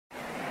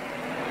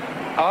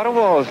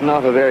Ottawa is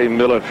not a very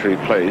military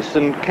place,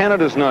 and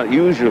Canada's not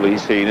usually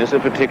seen as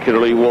a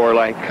particularly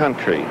warlike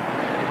country.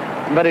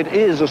 But it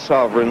is a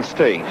sovereign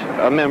state,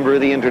 a member of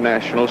the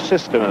international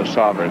system of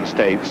sovereign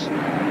states,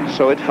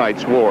 so it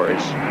fights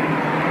wars.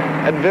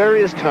 At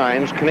various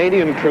times,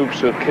 Canadian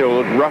troops have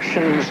killed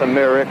Russians,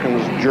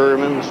 Americans,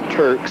 Germans,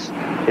 Turks,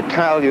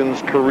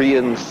 Italians,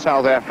 Koreans,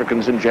 South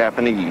Africans, and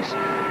Japanese.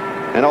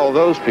 And all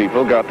those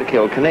people got to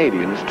kill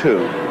Canadians, too,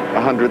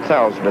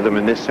 100,000 of them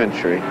in this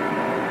century.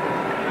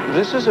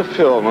 This is a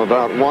film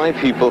about why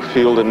people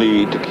feel the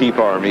need to keep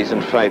armies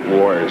and fight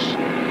wars.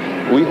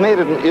 We've made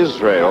it in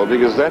Israel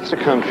because that's a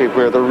country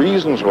where the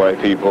reasons why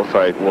people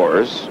fight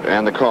wars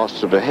and the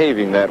costs of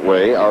behaving that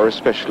way are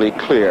especially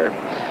clear.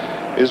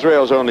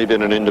 Israel's only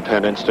been an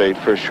independent state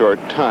for a short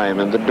time,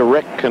 and the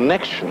direct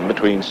connection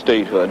between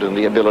statehood and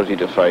the ability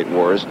to fight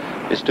wars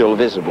is still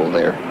visible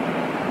there.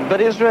 But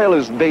Israel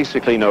is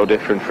basically no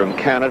different from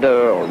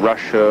Canada or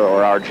Russia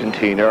or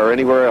Argentina or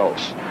anywhere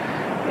else.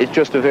 It's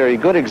just a very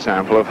good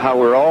example of how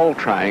we're all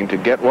trying to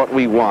get what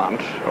we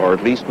want, or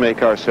at least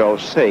make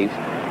ourselves safe,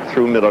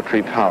 through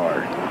military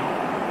power,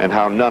 and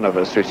how none of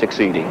us are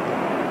succeeding.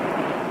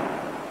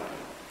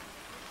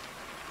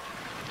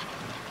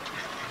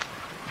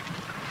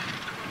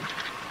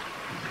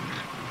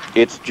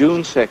 It's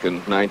June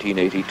 2nd,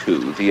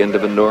 1982, the end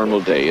of a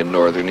normal day in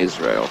northern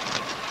Israel.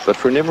 But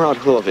for Nimrod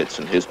Horowitz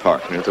and his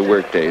partner, the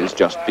workday is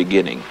just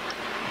beginning.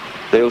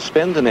 They'll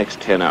spend the next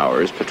 10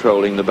 hours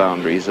patrolling the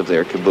boundaries of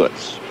their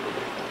kibbutz.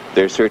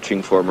 They're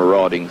searching for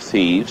marauding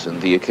thieves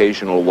and the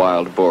occasional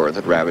wild boar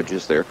that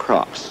ravages their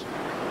crops.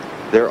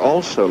 They're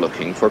also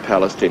looking for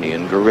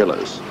Palestinian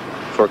guerrillas,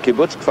 for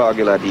Kibbutz Kfar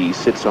Giladi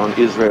sits on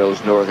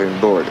Israel's northern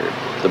border,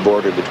 the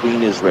border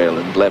between Israel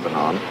and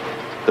Lebanon,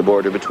 the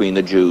border between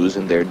the Jews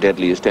and their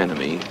deadliest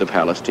enemy, the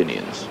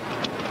Palestinians.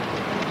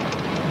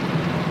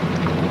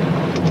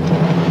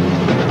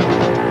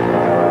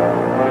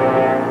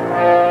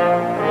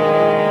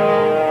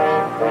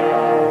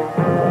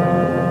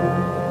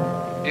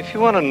 If you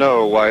want to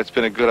know why it's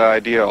been a good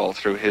idea all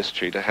through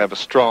history to have a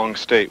strong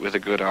state with a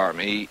good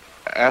army,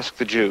 ask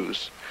the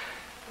Jews.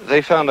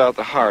 They found out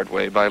the hard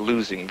way by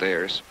losing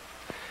theirs.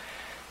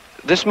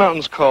 This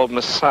mountain's called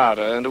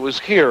Masada, and it was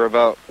here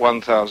about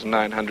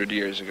 1,900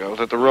 years ago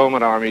that the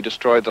Roman army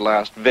destroyed the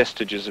last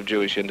vestiges of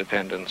Jewish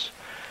independence.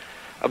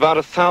 About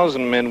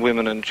 1,000 men,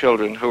 women, and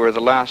children who were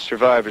the last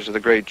survivors of the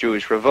great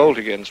Jewish revolt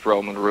against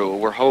Roman rule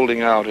were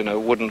holding out in a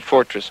wooden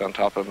fortress on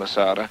top of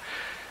Masada,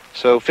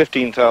 so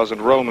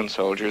 15,000 Roman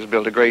soldiers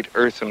built a great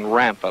earthen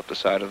ramp up the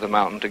side of the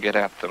mountain to get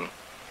at them.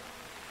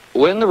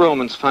 When the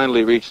Romans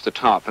finally reached the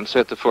top and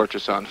set the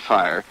fortress on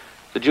fire,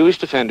 the Jewish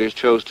defenders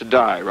chose to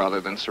die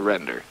rather than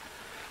surrender.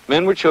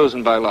 Men were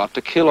chosen by lot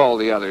to kill all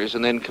the others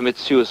and then commit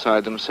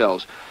suicide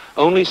themselves.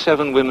 Only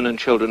 7 women and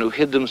children who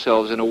hid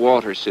themselves in a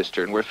water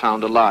cistern were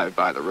found alive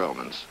by the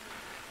Romans.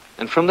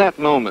 And from that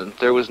moment,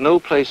 there was no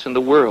place in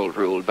the world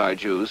ruled by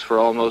Jews for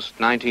almost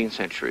 19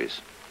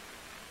 centuries.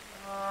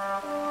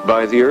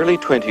 By the early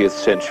 20th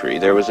century,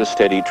 there was a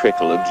steady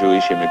trickle of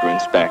Jewish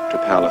immigrants back to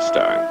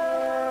Palestine.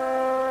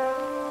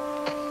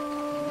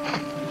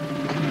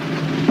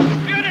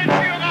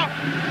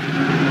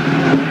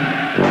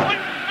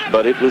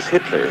 But it was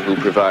Hitler who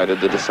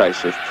provided the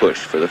decisive push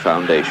for the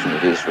foundation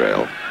of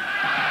Israel.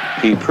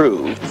 He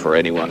proved, for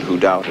anyone who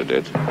doubted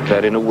it,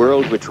 that in a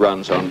world which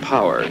runs on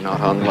power,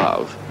 not on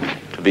love,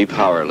 to be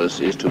powerless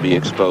is to be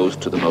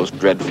exposed to the most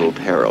dreadful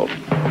peril.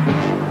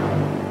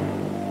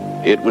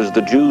 It was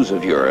the Jews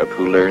of Europe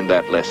who learned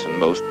that lesson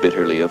most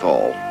bitterly of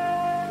all.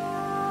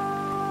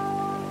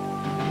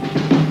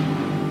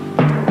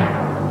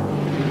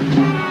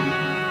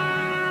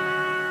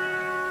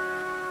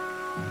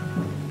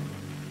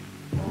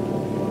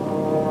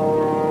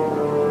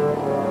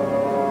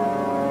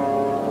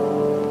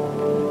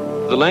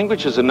 The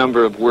language has a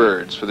number of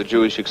words for the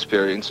Jewish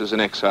experience as an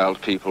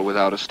exiled people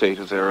without a state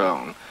of their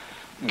own.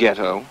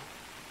 Ghetto,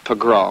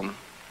 pogrom,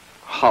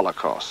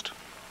 Holocaust.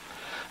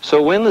 So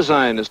when the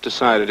Zionists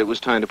decided it was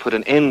time to put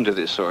an end to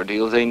this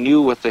ordeal, they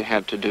knew what they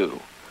had to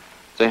do.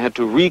 They had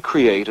to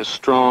recreate a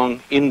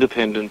strong,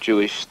 independent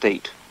Jewish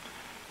state.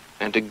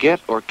 And to get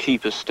or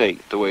keep a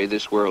state the way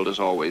this world has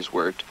always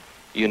worked,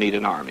 you need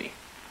an army.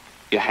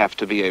 You have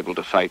to be able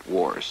to fight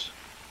wars.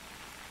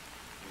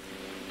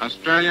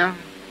 Australia?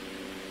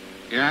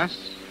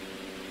 Yes.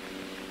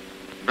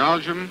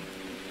 Belgium?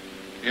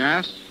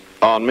 Yes.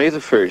 On May the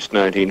 1st,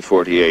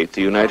 1948,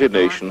 the United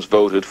Nations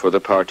voted for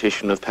the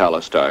partition of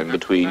Palestine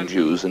between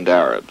Jews and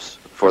Arabs,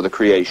 for the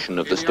creation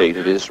of the State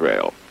of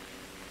Israel.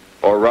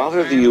 Or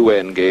rather, the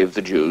UN gave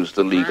the Jews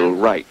the legal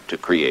right to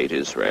create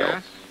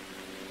Israel.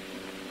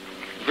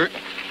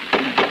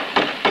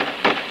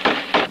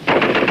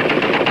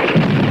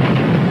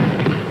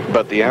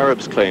 But the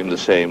Arabs claimed the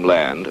same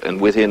land, and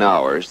within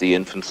hours, the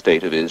infant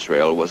state of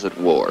Israel was at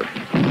war.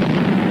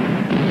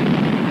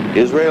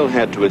 Israel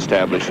had to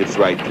establish its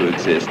right to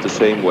exist the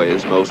same way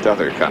as most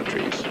other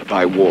countries,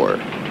 by war.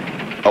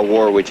 A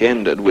war which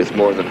ended with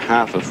more than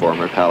half of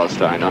former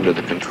Palestine under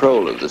the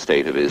control of the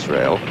State of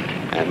Israel,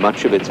 and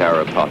much of its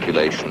Arab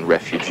population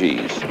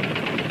refugees.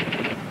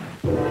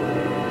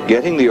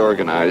 Getting the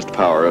organized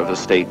power of a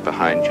state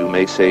behind you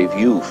may save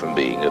you from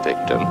being a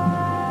victim,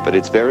 but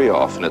it's very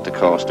often at the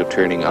cost of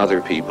turning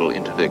other people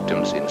into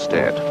victims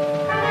instead.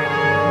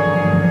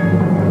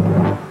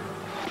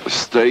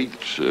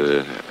 State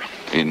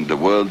in the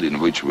world in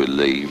which we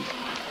live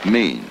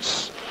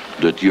means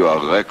that you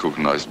are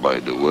recognized by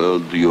the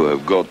world, you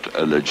have got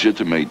a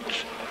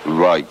legitimate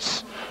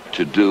rights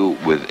to do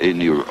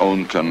within your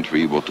own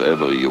country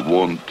whatever you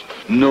want.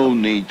 No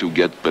need to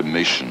get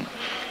permission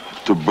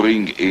to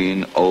bring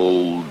in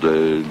all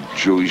the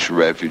Jewish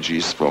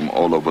refugees from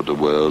all over the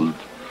world.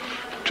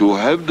 To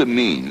have the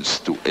means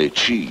to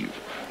achieve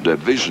the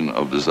vision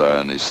of the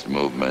Zionist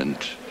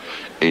movement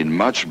in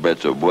much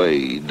better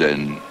way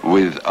than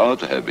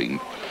without having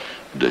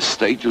the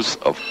status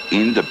of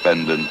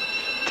independent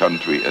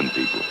country and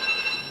people.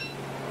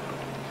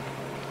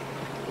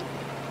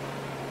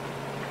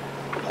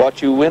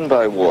 What you win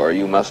by war,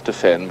 you must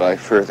defend by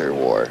further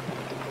war.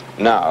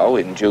 Now,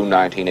 in June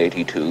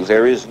 1982,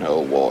 there is no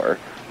war,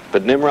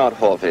 but Nimrod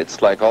Horvitz,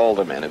 like all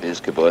the men of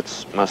his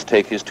kibbutz, must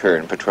take his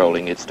turn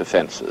patrolling its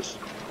defenses.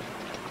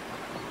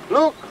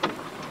 Look,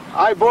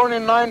 I born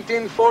in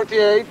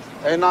 1948,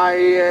 and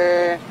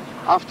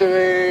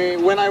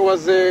when I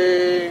was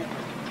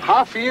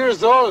half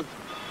years old,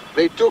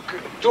 they took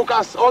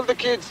us, all the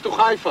kids, to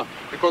Haifa,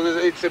 because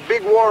it's a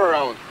big war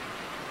around.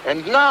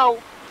 And now,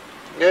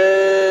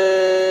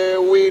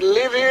 we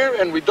live here,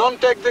 and we don't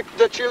take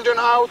the children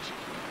out.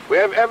 We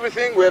have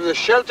everything. We have the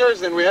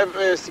shelters, and we have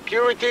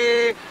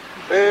security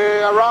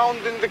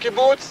around in the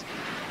kibbutz.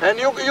 And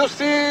you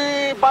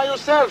see by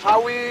yourself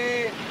how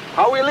we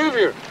live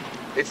here.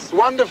 It's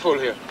wonderful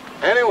here.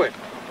 Anyway,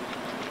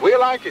 we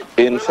like it.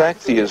 In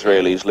fact, the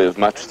Israelis live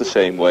much the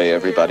same way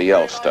everybody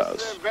else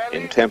does.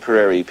 In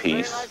temporary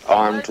peace,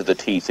 armed to the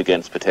teeth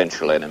against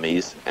potential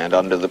enemies, and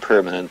under the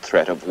permanent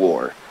threat of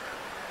war.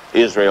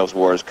 Israel's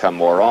wars come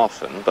more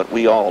often, but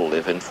we all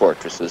live in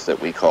fortresses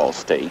that we call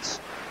states,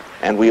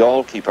 and we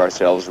all keep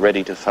ourselves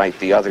ready to fight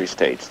the other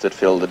states that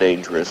fill the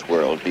dangerous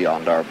world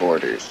beyond our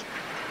borders.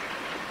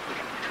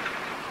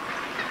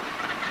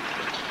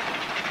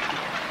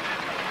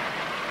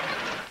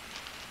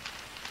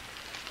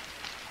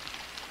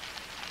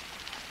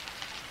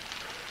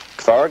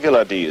 Kfar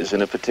Giladi is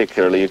in a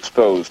particularly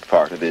exposed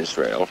part of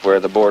Israel,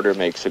 where the border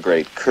makes a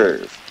great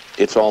curve.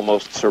 It's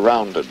almost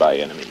surrounded by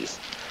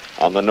enemies.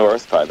 On the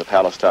north by the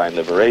Palestine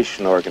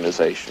Liberation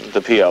Organization,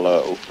 the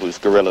PLO, whose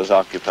guerrillas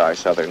occupy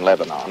southern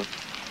Lebanon,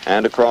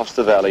 and across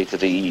the valley to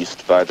the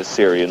east by the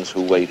Syrians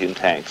who wait in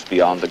tanks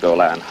beyond the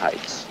Golan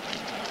Heights.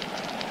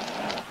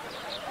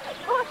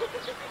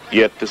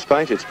 Yet,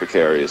 despite its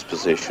precarious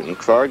position,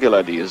 Kfar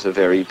Giladi is a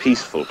very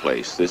peaceful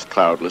place this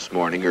cloudless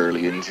morning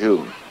early in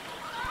June.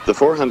 The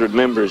 400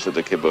 members of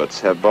the kibbutz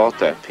have bought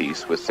that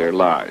peace with their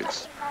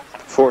lives.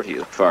 40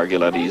 of Kfar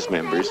Giladi's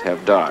members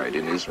have died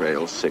in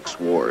Israel's 6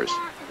 wars.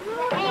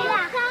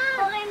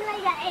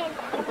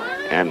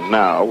 And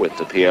now, with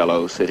the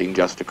PLO sitting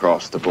just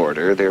across the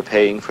border, they're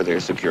paying for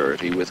their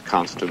security with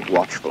constant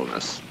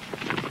watchfulness.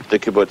 The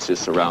kibbutz is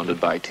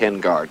surrounded by 10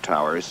 guard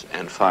towers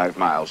and 5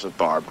 miles of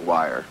barbed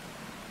wire.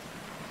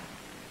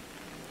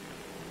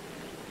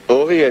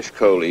 Ori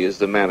Eshkoli is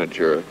the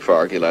manager of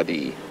Kfar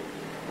Giladi.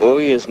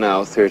 Ori is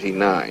now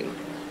 39.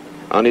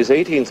 On his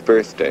 18th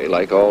birthday,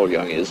 like all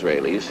young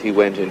Israelis, he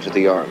went into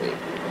the army.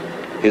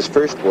 His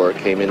first war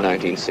came in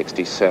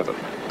 1967,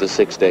 the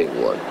Six-Day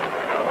War.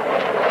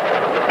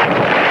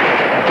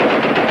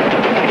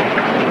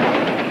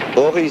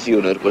 Ori's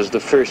unit was the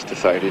first to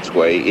fight its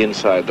way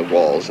inside the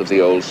walls of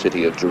the old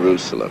city of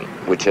Jerusalem,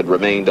 which had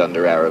remained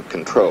under Arab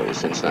control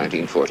since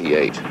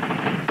 1948.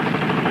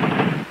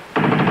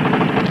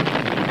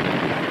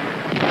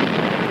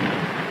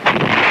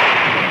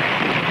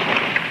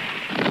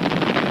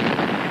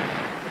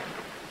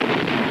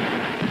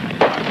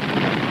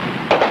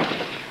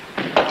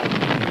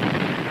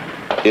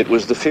 It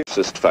was the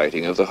fiercest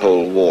fighting of the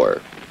whole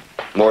war.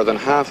 More than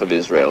half of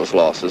Israel's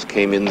losses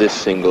came in this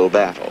single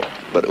battle,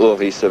 but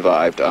Uri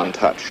survived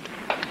untouched,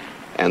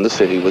 and the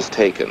city was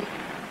taken.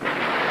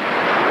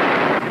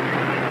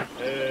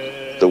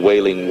 The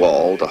Wailing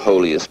Wall, the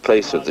holiest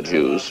place of the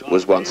Jews,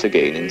 was once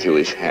again in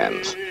Jewish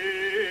hands.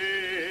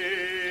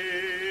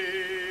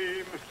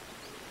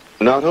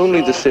 Not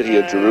only the city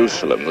of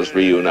Jerusalem was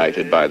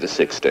reunited by the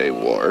Six-Day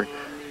War,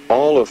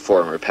 all of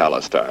former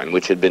Palestine,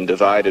 which had been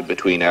divided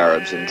between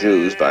Arabs and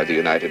Jews by the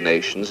United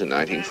Nations in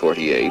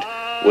 1948,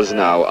 was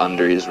now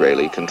under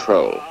Israeli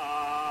control.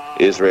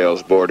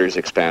 Israel's borders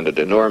expanded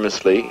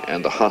enormously,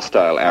 and the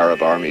hostile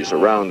Arab armies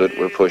around it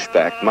were pushed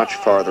back much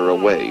farther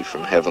away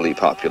from heavily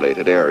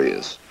populated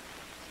areas.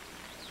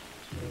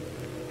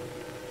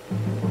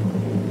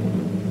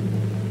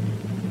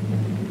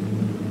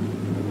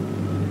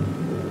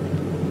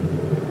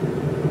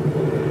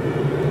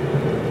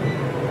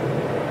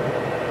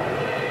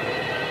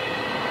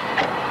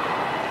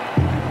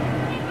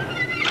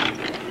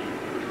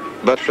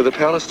 But for the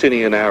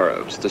Palestinian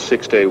Arabs, the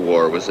Six-Day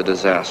War was a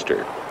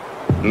disaster.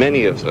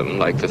 Many of them,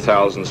 like the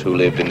thousands who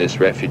lived in this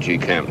refugee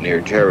camp near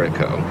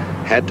Jericho,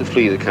 had to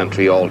flee the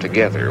country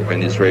altogether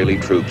when Israeli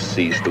troops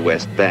seized the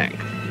West Bank.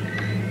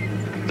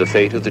 The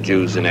fate of the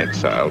Jews in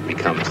exile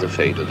becomes the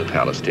fate of the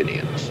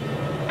Palestinians.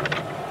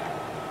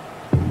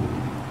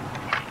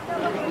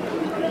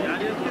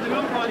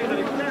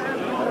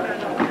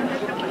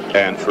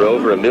 And for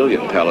over 1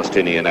 million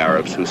Palestinian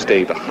Arabs who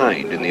stay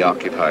behind in the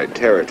occupied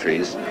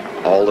territories,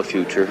 all the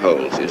future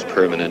holds is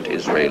permanent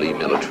Israeli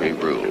military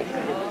rule.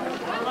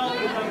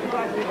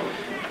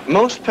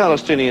 Most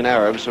Palestinian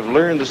Arabs have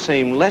learned the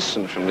same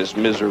lesson from this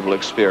miserable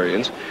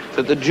experience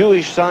that the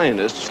Jewish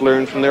Zionists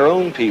learned from their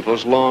own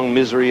people's long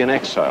misery and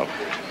exile,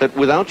 that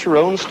without your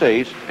own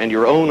state and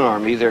your own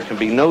army, there can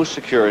be no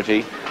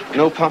security,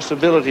 no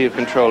possibility of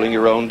controlling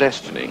your own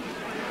destiny.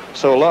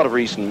 So a lot of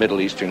recent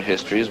Middle Eastern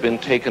history has been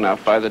taken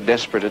up by the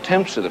desperate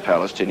attempts of the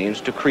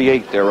Palestinians to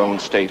create their own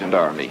state and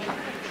army.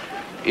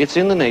 It's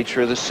in the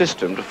nature of the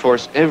system to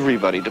force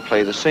everybody to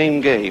play the same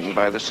game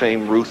by the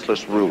same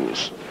ruthless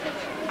rules.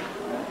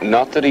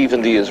 Not that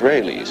even the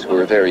Israelis, who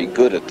are very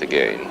good at the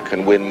game,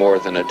 can win more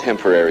than a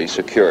temporary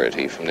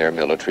security from their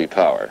military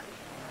power.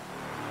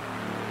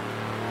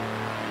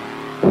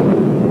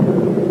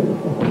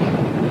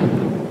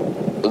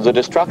 The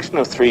destruction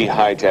of 3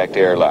 hijacked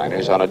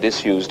airliners on a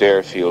disused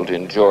airfield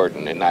in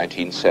Jordan in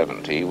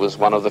 1970 was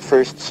one of the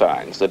first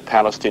signs that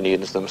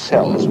Palestinians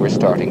themselves were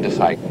starting to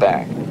fight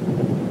back.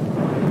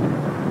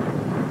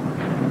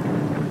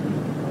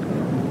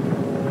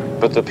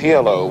 But the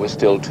PLO was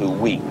still too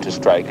weak to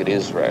strike at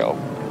Israel.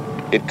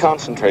 It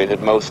concentrated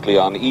mostly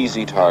on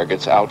easy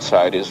targets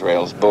outside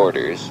Israel's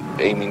borders,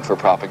 aiming for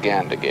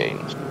propaganda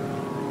gains.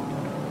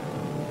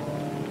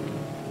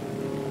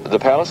 The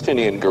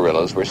Palestinian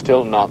guerrillas were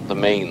still not the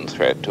main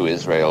threat to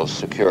Israel's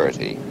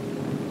security.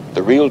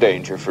 The real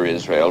danger for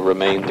Israel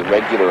remained the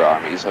regular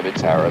armies of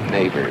its Arab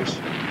neighbors.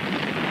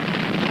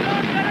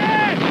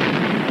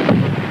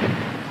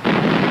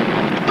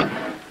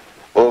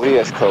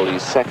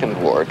 Eshkoli's second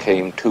war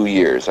came 2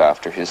 years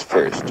after his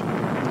first.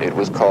 It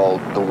was called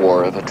the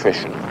War of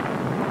Attrition.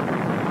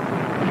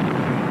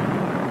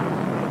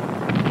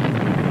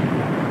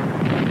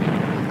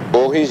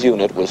 Ohi's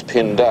unit was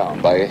pinned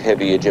down by a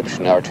heavy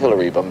Egyptian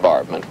artillery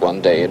bombardment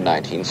one day in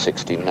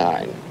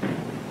 1969.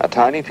 A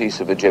tiny piece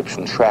of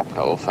Egyptian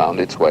shrapnel found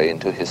its way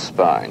into his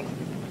spine.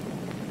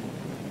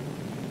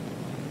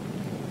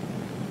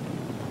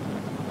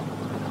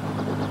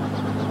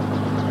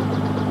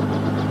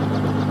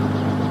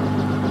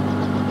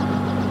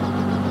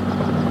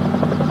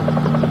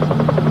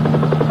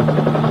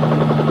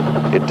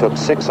 It took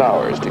 6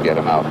 hours to get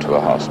him out to a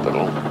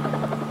hospital,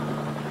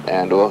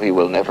 and Ohi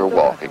will never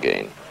walk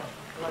again.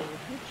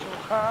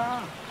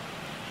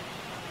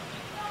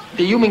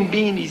 The human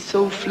being is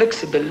so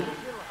flexible,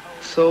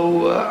 so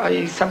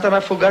sometimes I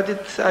forgot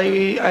it.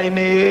 I'm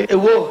a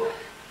war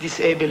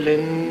disabled,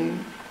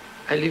 and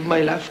I live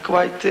my life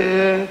quite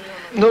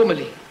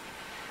normally.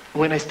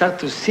 When I start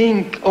to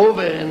think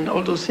over and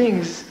all those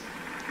things,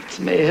 it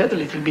may hurt a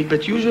little bit,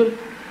 but usually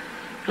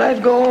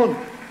life go on.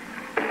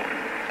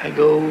 I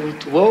go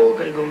to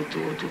work, I go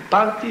to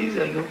parties,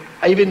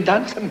 I even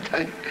dance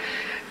sometimes.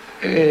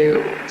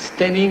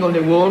 Standing on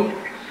a wall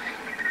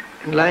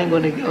and lying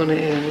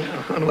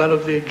on one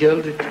of the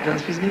girls that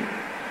dance with me.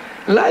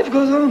 Life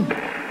goes on.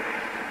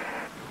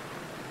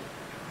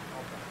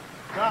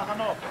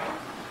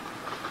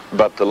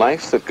 But the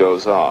life that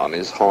goes on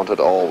is haunted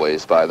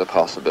always by the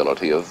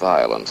possibility of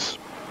violence.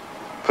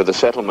 For the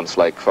settlements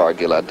like Kfar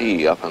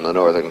Giladi up on the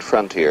northern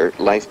frontier,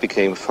 life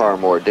became far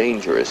more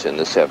dangerous in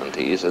the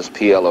 70s as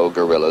PLO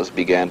guerrillas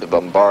began to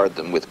bombard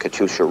them with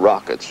Katyusha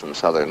rockets from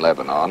southern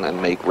Lebanon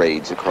and make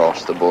raids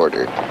across the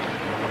border.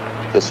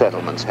 The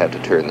settlements had to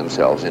turn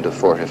themselves into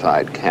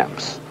fortified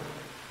camps.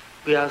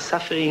 We are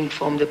suffering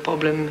from the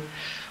problem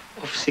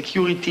of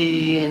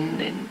security,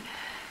 and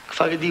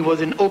Kfar Giladi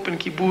was an open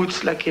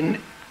kibbutz like in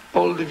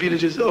all the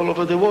villages all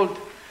over the world.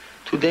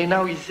 Today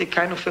now it's a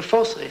kind of a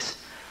fortress.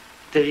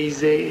 There is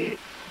the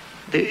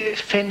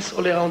fence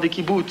all around the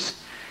kibbutz.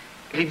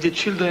 If the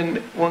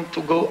children want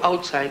to go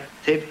outside,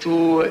 they have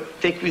to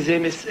take with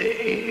them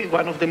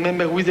one of the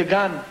members with a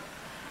gun.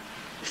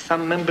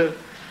 Some member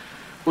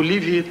who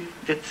live here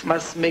that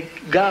must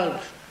make guard.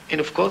 And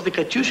of course the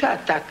Katyusha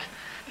attack.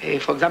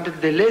 For example,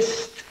 the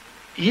last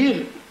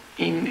year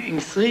in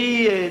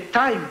 3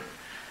 times,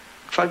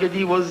 Kfar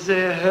Giladi was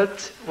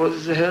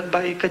hurt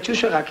by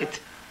Katyusha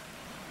rocket.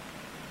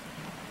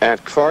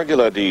 At Kfar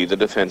Giladi, the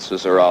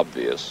defenses are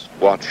obvious,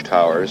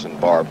 watchtowers and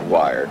barbed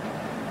wire.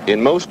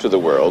 In most of the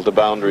world, the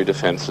boundary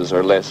defenses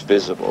are less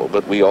visible,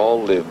 but we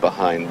all live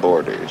behind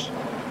borders.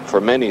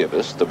 For many of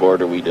us, the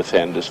border we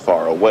defend is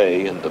far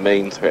away, and the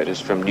main threat is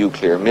from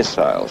nuclear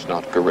missiles,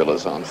 not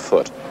guerrillas on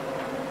foot.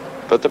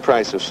 But the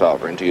price of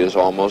sovereignty is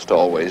almost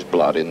always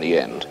blood in the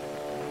end.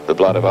 The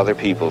blood of other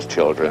people's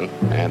children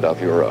and of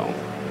your own.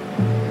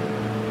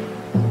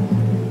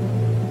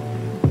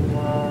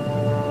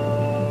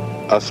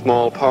 A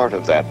small part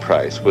of that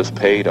price was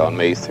paid on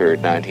May 3rd,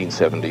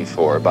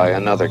 1974 by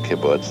another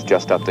kibbutz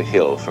just up the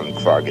hill from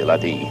Kfar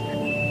Giladi.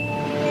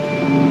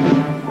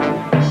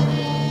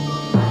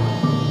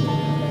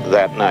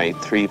 That night, night,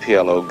 3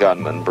 PLO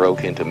gunmen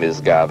broke into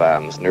Ms.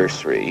 Gavan's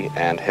nursery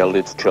and held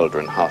its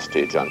children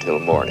hostage until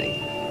morning.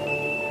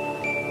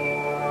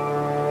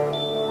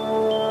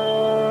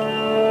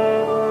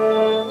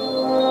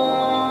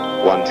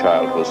 One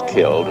child was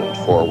killed and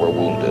 4 were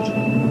wounded.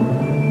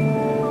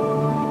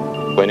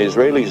 When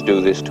Israelis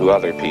do this to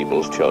other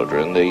people's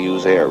children, they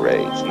use air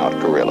raids, not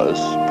guerrillas,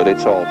 but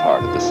it's all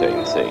part of the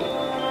same thing.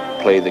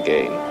 Play the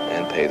game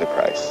and pay the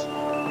price.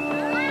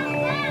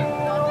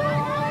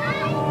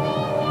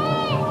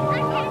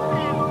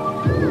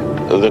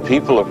 The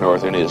people of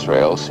northern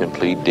Israel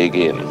simply dig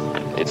in.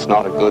 It's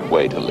not a good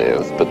way to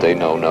live, but they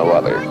know no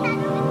other.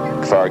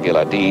 Kfar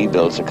Giladi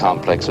builds a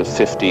complex of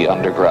 50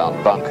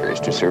 underground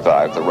bunkers to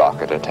survive the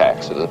rocket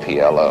attacks of the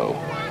PLO.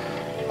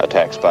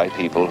 Attacks by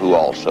people who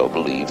also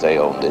believe they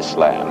own this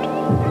land.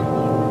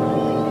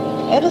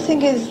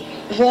 Everything is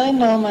very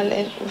normal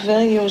and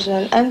very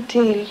usual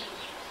until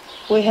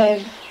we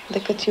have the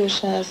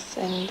Katyushas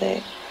and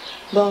the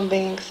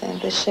bombings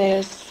and the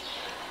shells.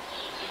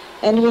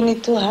 And we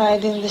need to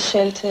hide in the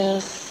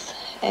shelters.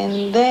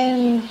 And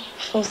then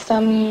for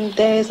some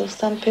days or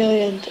some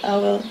period,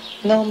 our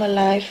normal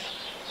life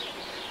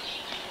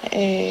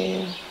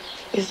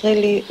is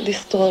really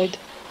destroyed.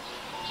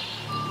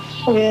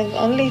 We have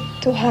only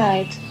to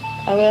hide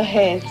our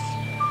heads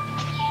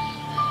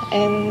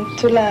and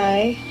to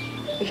lie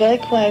very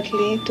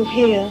quietly to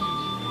hear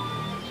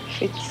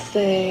if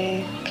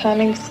it's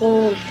coming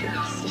through, if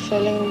it's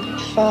falling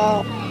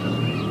far.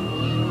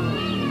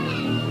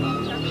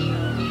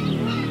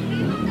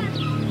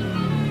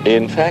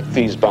 In fact,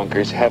 these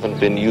bunkers haven't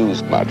been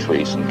used much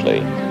recently.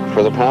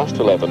 For the past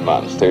 11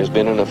 months, there's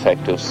been an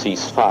effective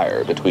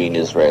ceasefire between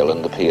Israel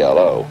and the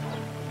PLO.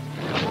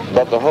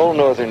 But the whole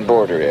northern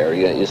border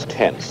area is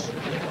tense.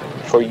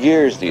 For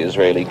years, the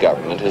Israeli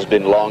government has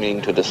been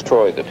longing to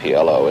destroy the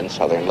PLO in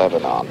southern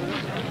Lebanon.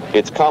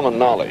 It's common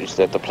knowledge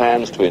that the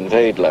plans to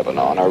invade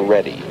Lebanon are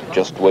ready,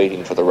 just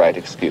waiting for the right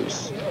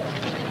excuse.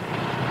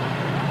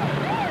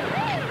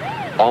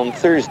 On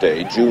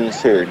Thursday, June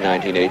 3,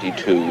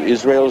 1982,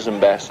 Israel's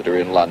ambassador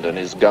in London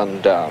is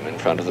gunned down in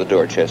front of the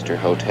Dorchester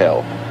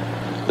Hotel.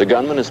 The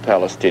gunman is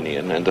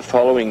Palestinian, and the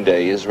following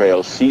day,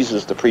 Israel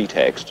seizes the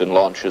pretext and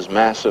launches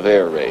massive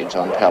air raids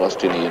on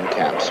Palestinian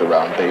camps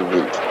around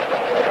Beirut.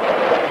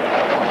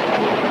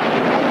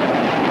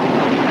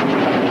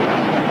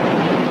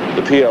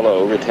 The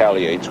PLO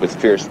retaliates with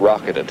fierce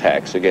rocket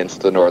attacks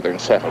against the northern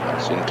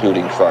settlements,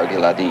 including Kfar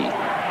Giladi.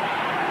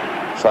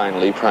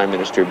 Finally, Prime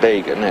Minister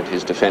Begin and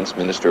his Defense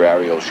Minister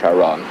Ariel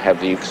Sharon have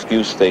the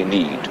excuse they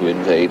need to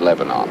invade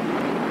Lebanon.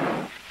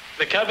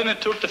 The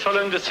cabinet took the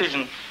following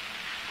decision: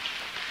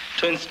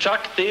 to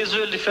instruct the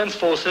Israel Defense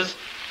Forces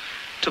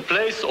to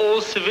place all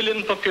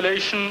civilian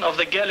population of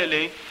the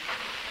Galilee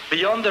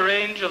beyond the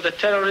range of the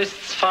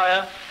terrorists'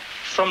 fire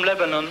from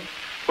Lebanon,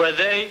 where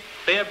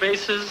their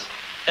bases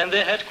and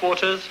their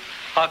headquarters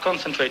are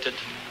concentrated.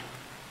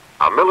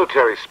 A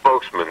military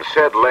spokesman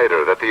said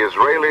later that the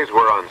Israelis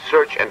were on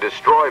search and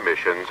destroy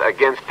missions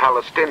against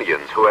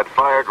Palestinians who had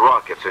fired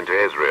rockets into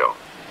Israel.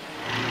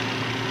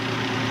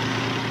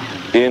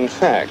 In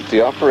fact,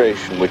 the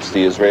operation which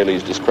the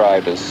Israelis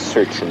describe as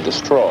search and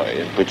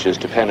destroy, which is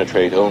to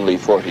penetrate only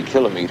 40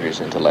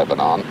 kilometers into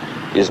Lebanon,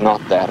 is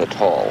not that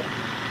at all.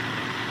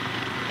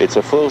 It's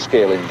a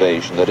full-scale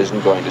invasion that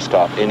isn't going to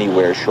stop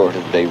anywhere short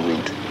of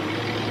Beirut.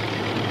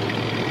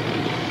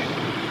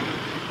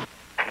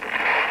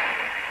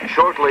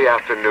 Shortly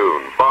after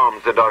noon,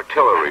 bombs and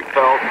artillery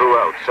fell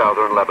throughout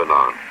southern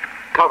Lebanon.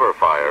 Cover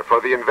fire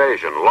for the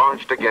invasion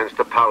launched against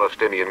the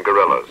Palestinian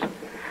guerrillas.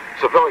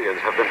 Civilians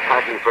have been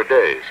packing for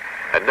days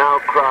and now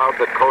crowd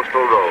the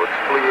coastal roads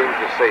fleeing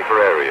to safer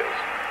areas.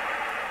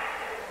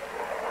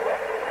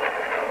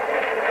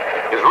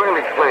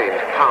 Israeli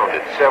planes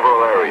pounded several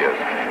areas,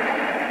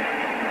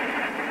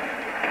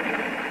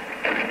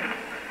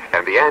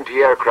 and the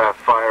anti-aircraft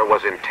fire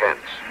was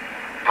intense.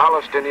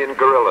 Palestinian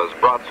guerrillas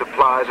brought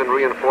supplies and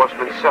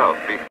reinforcements south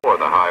before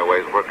the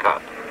highways were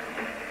cut.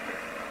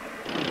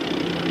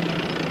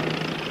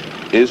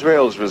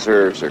 Israel's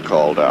reserves are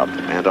called up,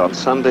 and on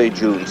Sunday,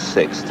 June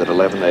 6th at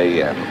 11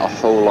 a.m., a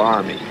whole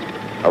army,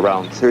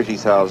 around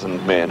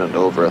 30,000 men and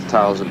over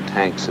 1,000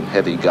 tanks and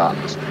heavy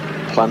guns,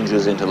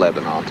 plunges into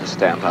Lebanon to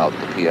stamp out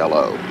the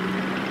PLO.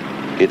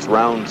 It's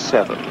round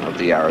 7 of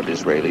the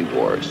Arab-Israeli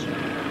wars.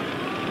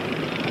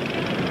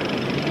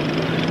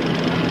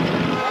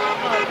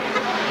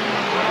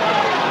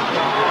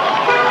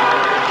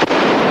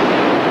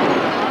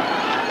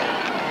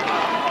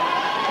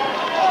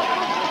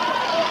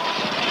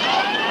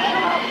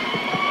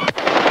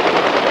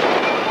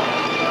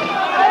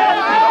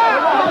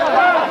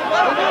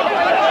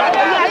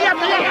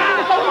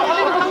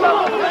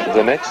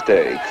 The next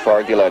day,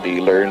 Kfar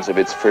Giladi learns of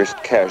its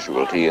first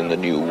casualty in the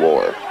new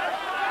war.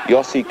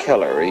 Yossi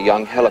Keller, a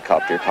young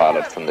helicopter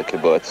pilot from the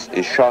kibbutz,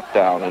 is shot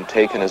down and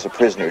taken as a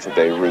prisoner to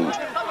Beirut,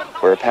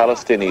 where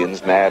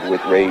Palestinians mad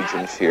with rage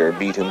and fear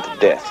beat him to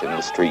death in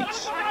the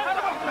streets.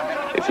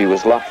 If he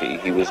was lucky,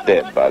 he was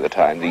dead by the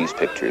time these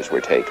pictures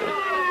were taken.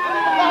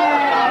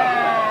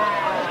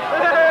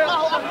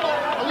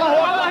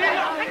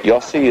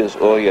 Yossi is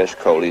Uri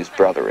Eshkoli's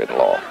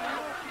brother-in-law.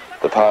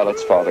 The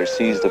pilot's father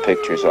sees the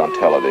pictures on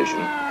television,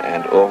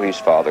 and Uri's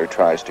father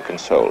tries to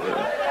console him.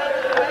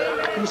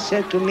 He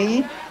said to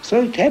me,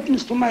 so it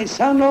happens to my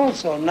son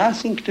also,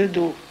 nothing to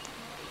do.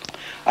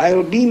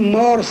 I'll be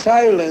more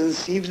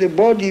silence if the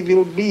body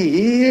will be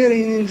here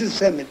in the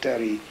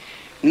cemetery.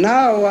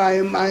 Now I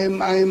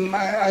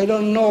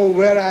don't know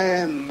where I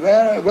am.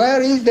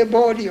 Where is the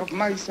body of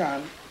my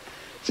son?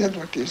 That's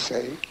what he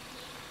said.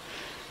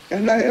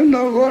 And I have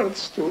no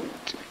words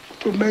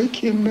to make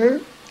him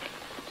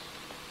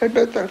a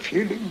better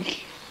feeling.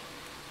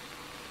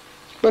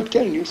 What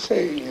can you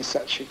say in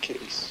such a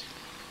case?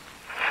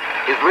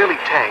 Israeli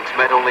tanks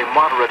met only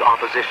moderate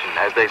opposition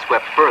as they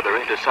swept further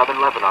into southern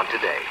Lebanon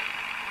today.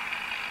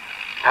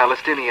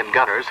 Palestinian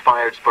gunners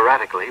fired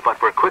sporadically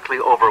but were quickly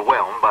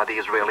overwhelmed by the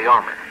Israeli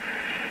armor.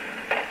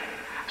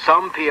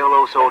 Some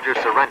PLO soldiers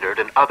surrendered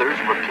and others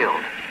were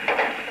killed.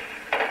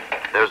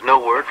 There's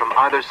no word from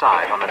either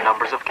side on the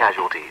numbers of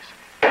casualties.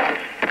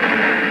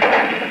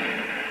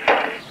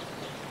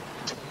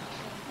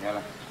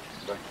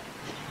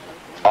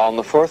 On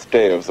the fourth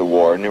day of the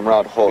war,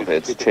 Nimrod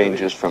Horvitz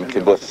changes from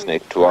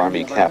kibbutznik to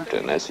army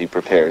captain as he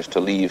prepares to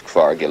leave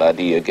Kfar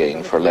Giladi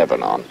again for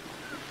Lebanon.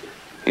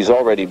 He's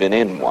already been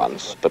in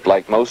once, but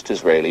like most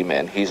Israeli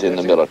men, he's in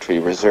the military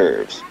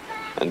reserves,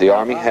 and the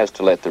army has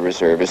to let the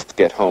reservists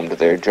get home to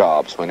their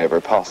jobs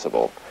whenever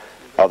possible.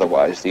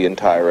 Otherwise, the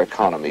entire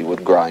economy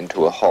would grind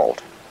to a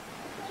halt.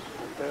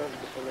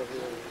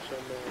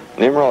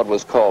 Nimrod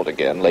was called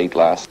again late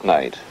last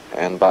night,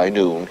 and by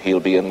noon he'll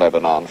be in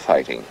Lebanon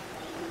fighting.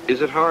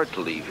 Is it hard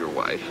to leave your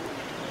wife?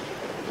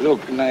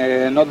 Look,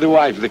 not the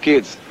wife, the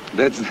kids.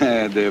 That's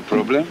the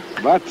problem,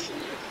 but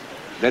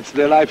that's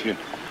the life here.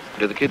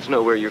 Do the kids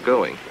know where you're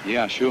going?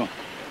 Yeah, sure.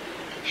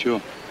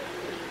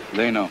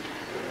 They know.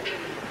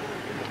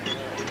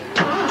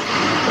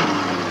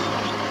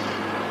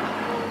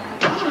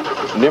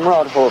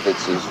 Nimrod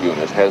Horvitz's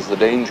unit has the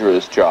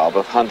dangerous job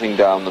of hunting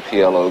down the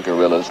PLO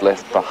guerrillas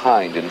left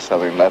behind in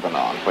southern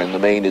Lebanon when the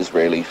main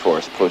Israeli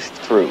force pushed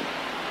through.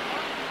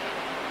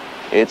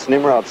 It's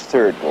Nimrod's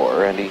third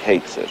war, and he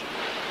hates it.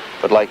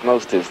 But like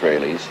most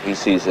Israelis, he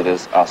sees it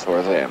as us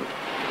or them.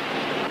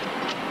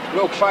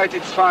 Look, fight,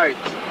 it's fight.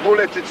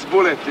 Bullet, it's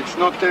bullet. It's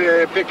not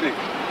a picnic.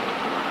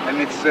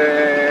 And it's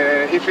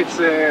if it's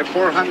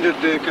 400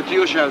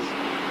 Katyushas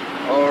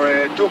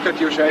or 2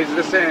 Katyusha, it's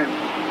the same.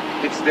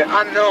 It's the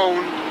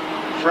unknown,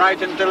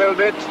 frightened a little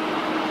bit,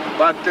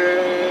 but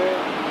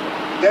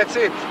that's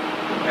it.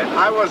 And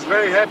I was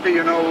very happy,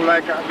 you know,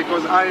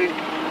 because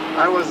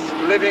I was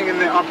living in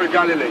the Upper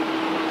Galilee.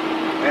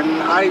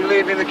 And I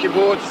live in a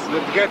kibbutz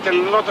that get a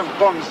lot of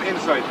bombs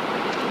inside.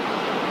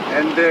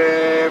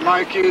 And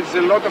my kids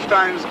a lot of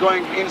times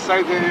going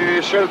inside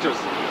the shelters.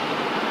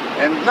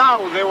 And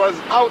now they was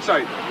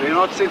outside. They're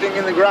not sitting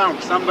in the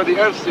ground. Somebody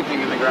else sitting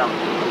in the ground.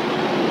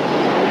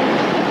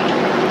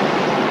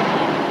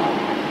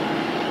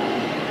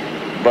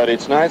 But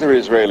it's neither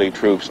Israeli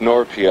troops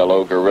nor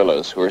PLO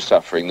guerrillas who are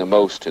suffering the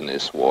most in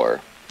this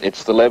war.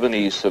 It's the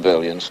Lebanese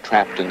civilians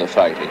trapped in the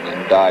fighting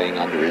and dying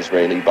under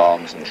Israeli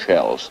bombs and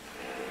shells.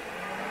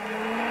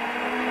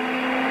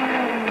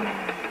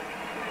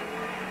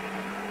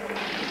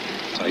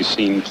 I've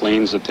seen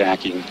planes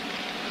attacking,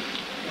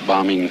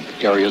 bombing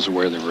areas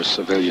where there were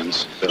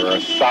civilians. There are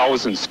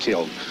thousands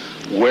killed.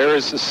 Where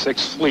is the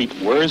Sixth Fleet?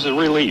 Where is the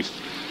relief?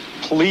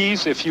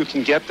 Please, if you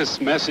can get this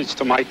message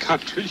to my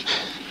country,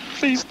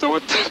 please do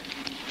it.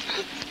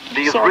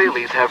 The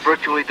Israelis have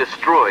virtually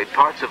destroyed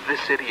parts of this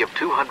city of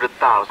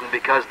 200,000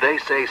 because they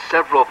say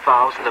several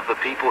thousand of the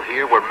people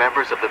here were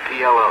members of the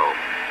PLO.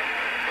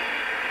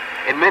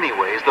 In many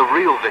ways, the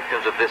real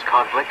victims of this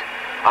conflict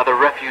are the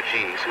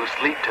refugees who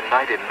sleep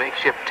tonight in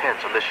makeshift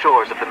tents on the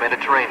shores of the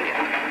Mediterranean.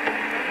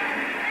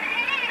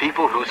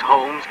 People whose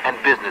homes and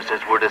businesses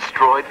were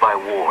destroyed by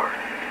war.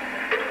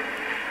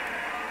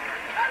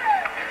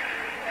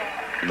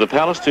 The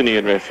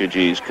Palestinian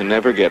refugees can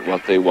never get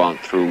what they want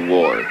through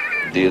war.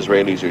 The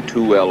Israelis are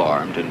too well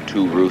armed and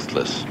too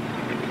ruthless.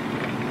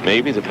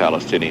 Maybe the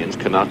Palestinians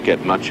cannot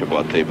get much of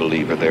what they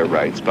believe are their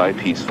rights by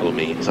peaceful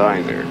means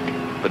either,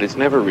 but it's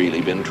never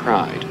really been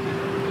tried.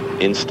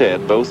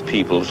 Instead, both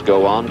peoples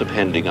go on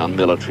depending on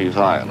military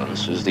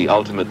violence as the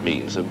ultimate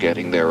means of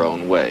getting their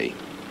own way.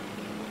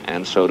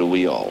 And so do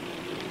we all.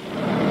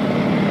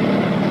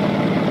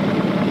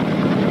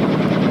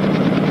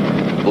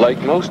 Like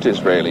most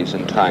Israelis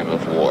in time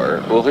of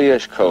war, Uri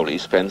Eshkoli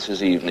spends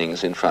his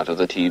evenings in front of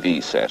the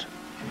TV set.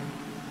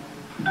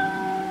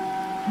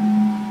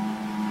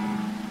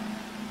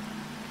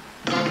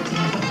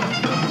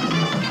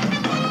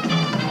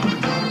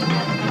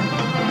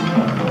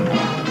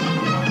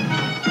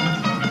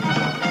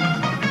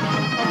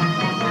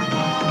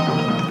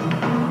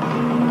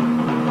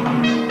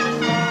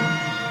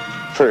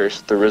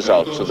 First, the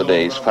results of the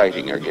day's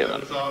fighting are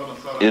given.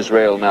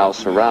 Israel now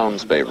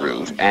surrounds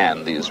Beirut,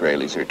 and the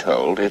Israelis are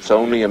told it's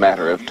only a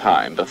matter of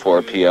time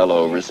before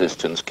PLO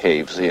resistance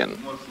caves in.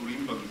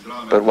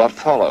 But what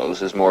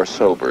follows is more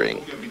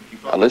sobering.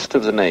 A list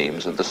of the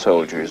names of the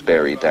soldiers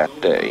buried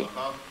that day.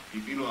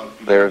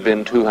 There have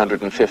been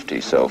 250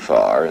 so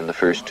far in the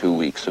first 2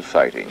 weeks of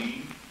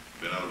fighting.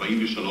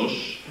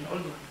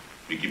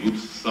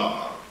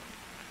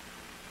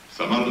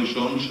 סמל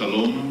ראשון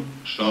שלום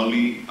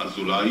שרלי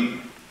אזולאי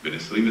בן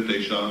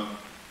 29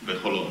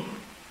 בחולון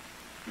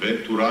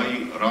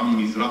וטוראי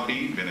רם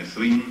מזרחי בן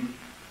 20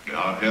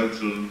 בהר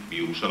הרצל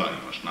בירושלים.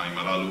 השניים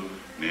הללו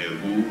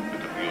נהרגו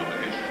בתקריות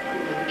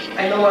האש.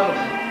 I know one of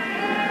them.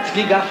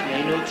 צבי גפני,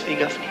 I know צבי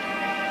גפני.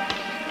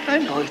 I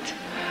know it.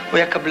 הוא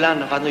היה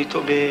קבלן, עבדנו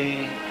איתו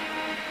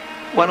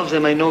One of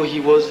them I know he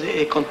was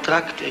a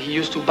contractor. He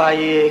used to buy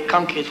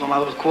concrete from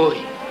our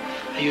quarry.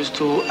 I used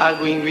to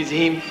arguing with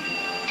him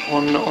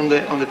on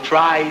the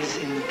price,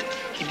 and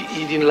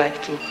he didn't like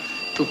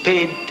to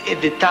pay at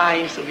the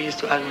time, so we used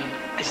to argue.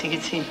 I think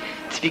it's him,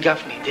 Tzvi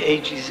Gafni. The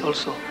age is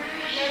also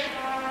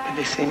at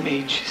the same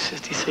age,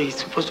 33. It's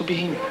supposed to be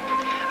him.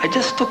 I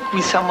just talked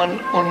with someone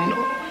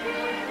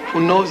who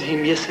knows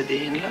him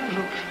yesterday, and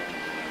look,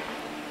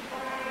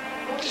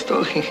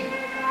 story.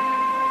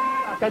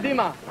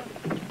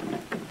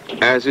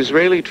 As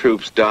Israeli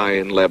troops die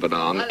in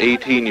Lebanon,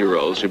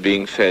 18-year-olds are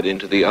being fed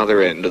into the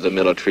other end of the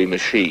military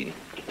machine.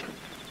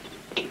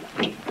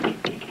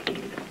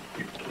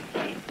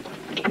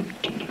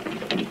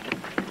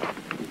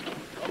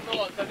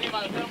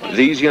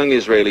 These young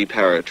Israeli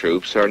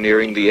paratroops are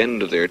nearing the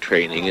end of their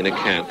training in a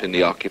camp in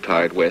the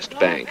occupied West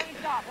Bank.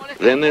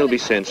 Then they'll be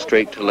sent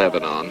straight to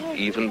Lebanon,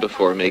 even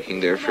before making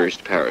their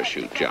first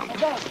parachute jump.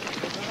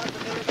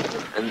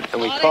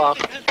 And we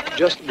talked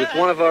just with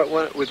one of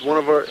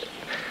our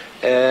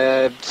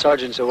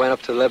sergeants who went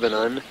up to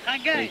Lebanon,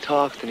 and he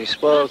talked and he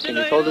spoke and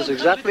he told us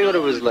exactly what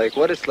it was like,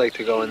 what it's like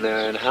to go in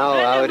there, and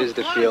how it is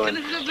to feel, and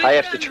how you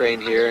have to train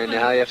here, and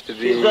how you have to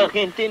be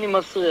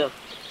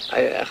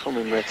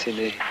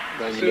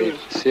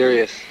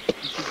serious,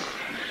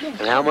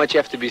 and how much you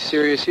have to be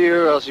serious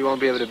here, or else you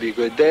won't be able to be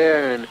good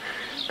there, and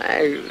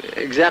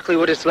exactly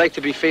what it's like to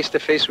be face to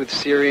face with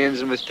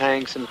Syrians and with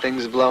tanks and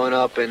things blowing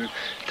up and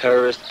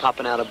terrorists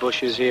popping out of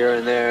bushes here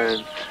and there,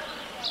 and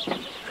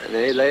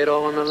they lay it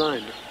all on the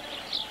line.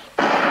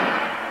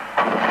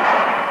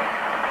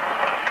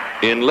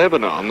 In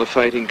Lebanon, the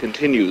fighting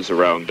continues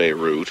around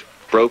Beirut,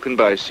 broken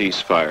by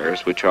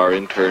ceasefires, which are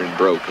in turn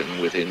broken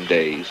within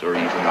days or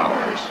even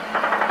hours.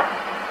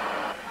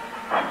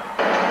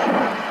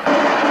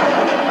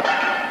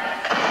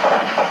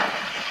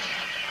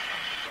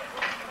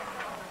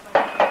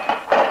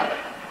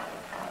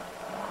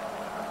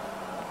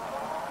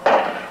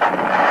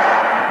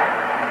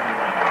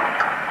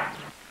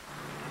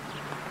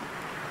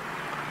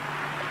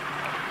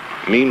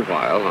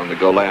 Meanwhile, on the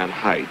Golan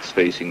Heights,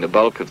 facing the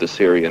bulk of the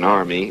Syrian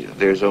army,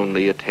 there's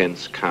only a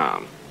tense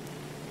calm.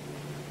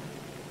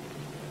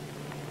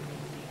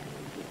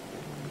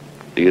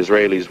 The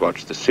Israelis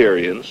watch the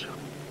Syrians,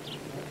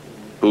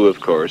 who,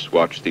 of course,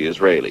 watch the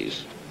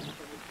Israelis.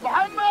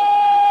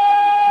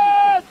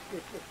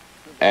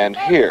 And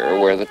here,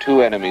 where the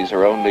two enemies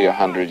are only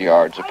 100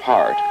 yards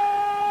apart,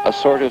 a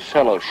sort of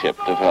fellowship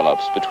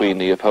develops between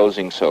the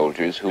opposing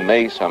soldiers who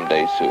may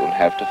someday soon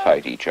have to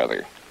fight each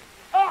other.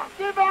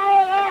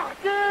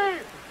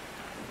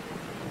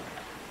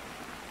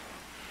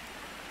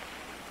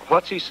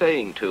 What's he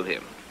saying to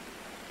him?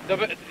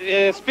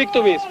 Speak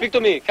to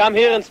me, come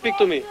here and speak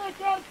to me.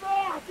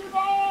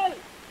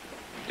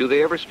 Do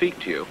they ever speak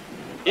to you?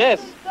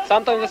 Yes,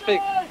 sometimes they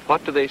speak.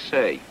 What do they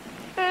say?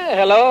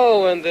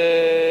 Hello, and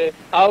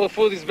our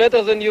food is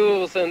better than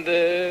yours, and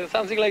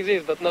something like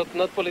this, but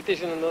not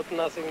politician and not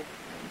nothing.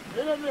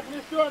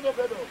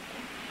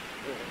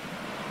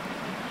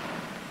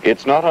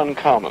 It's not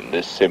uncommon,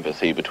 this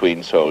sympathy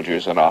between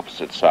soldiers on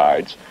opposite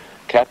sides.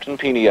 Captain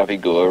Pini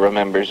Avigur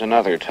remembers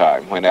another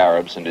time when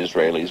Arabs and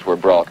Israelis were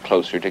brought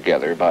closer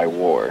together by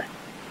war.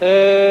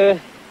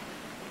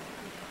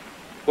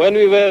 When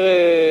we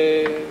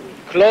were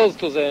close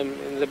to them,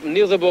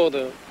 near the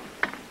border,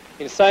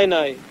 in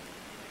Sinai,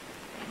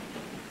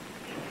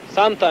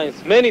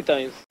 sometimes, many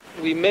times,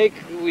 we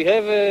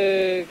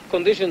have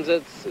conditions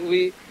that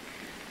we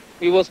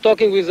was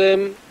talking with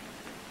them,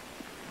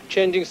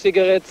 changing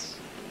cigarettes,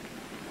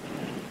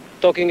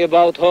 talking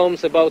about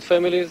homes, about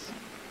families.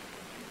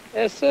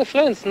 As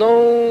friends,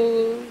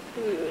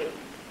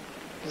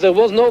 there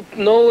was no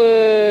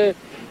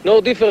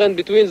difference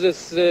between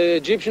the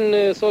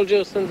Egyptian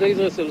soldiers and the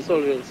Israeli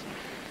soldiers.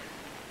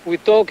 We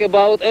talk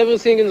about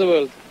everything in the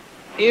world,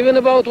 even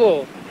about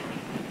war.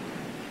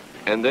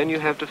 And then you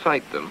have to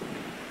fight them.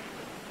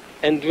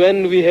 And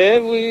when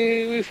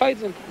we fight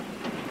them.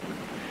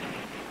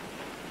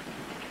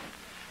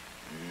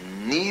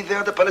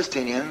 Neither the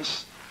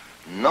Palestinians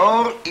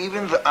nor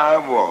even the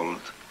Arab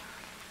world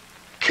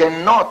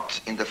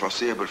cannot, in the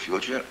foreseeable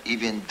future,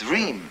 even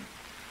dream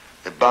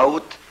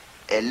about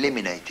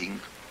eliminating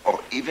or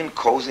even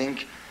causing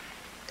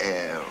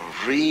a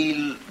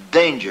real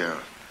danger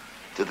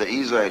to the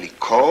Israeli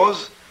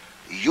cause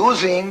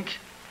using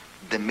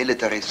the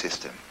military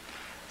system.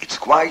 It's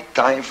quite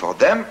time for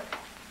them,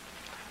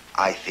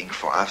 I think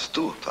for us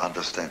too, to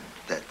understand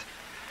that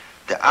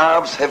the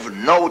Arabs have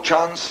no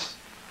chance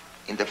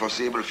in the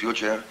foreseeable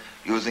future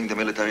using the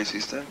military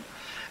system.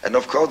 And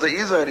of course the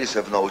Israelis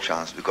have no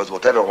chance, because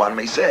whatever one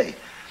may say,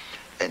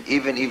 and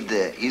even if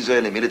the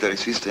Israeli military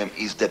system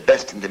is the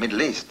best in the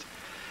Middle East,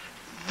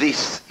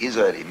 this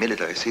Israeli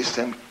military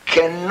system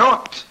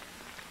cannot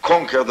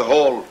conquer the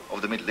whole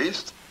of the Middle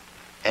East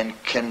and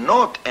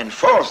cannot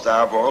enforce the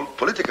Arab world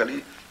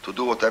politically to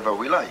do whatever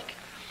we like.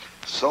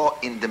 So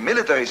in the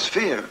military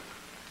sphere,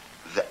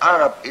 the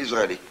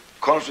Arab-Israeli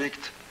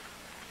conflict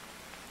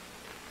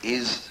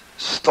is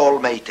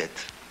stalemated.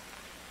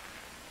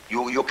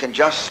 You can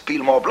just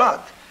spill more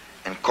blood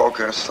and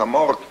conquer some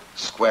more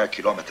square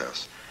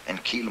kilometers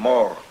and kill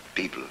more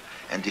people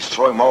and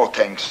destroy more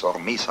tanks or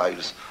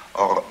missiles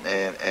or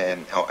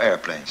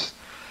airplanes.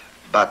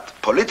 But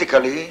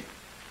politically,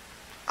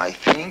 I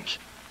think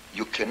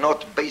you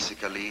cannot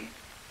basically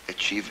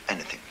achieve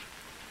anything.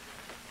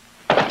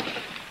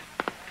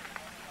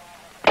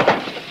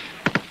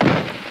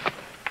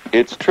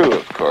 It's true,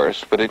 of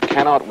course, but it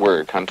cannot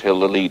work until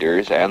the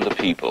leaders and the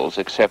peoples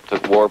accept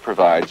that war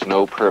provides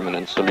no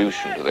permanent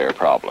solution to their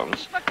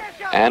problems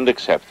and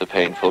accept the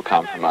painful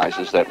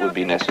compromises that would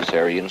be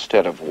necessary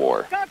instead of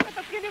war.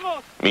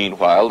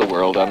 Meanwhile, the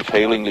world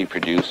unfailingly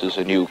produces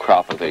a new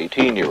crop of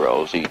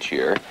 18-year-olds each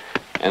year,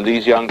 and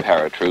these young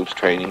paratroops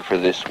training for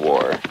this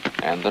war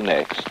and the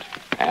next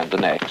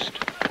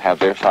have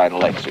their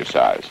final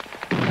exercise,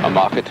 a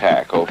mock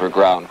attack over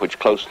ground which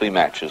closely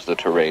matches the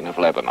terrain of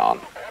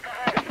Lebanon.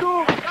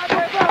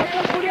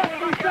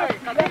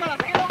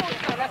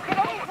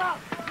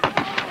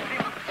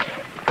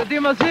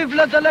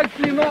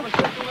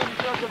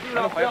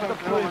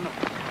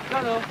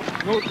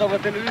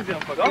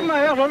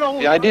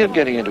 The idea of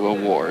getting into a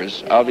war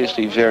is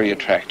obviously very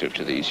attractive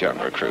to these young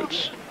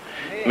recruits.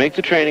 Make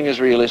the training as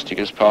realistic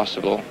as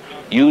possible,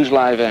 use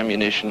live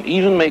ammunition,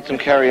 even make them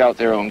carry out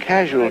their own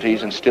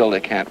casualties, and still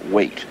they can't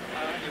wait.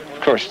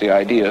 Of course, the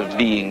idea of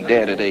being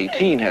dead at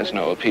 18 has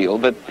no appeal,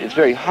 but it's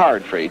very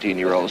hard for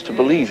 18-year-olds to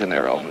believe in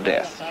their own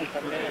death.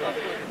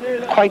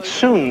 Quite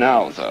soon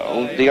now,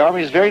 though, the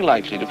Army is very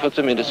likely to put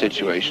them into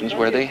situations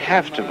where they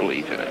have to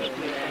believe in it.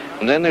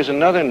 And then there's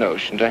another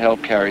notion to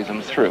help carry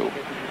them through,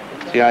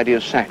 the idea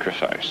of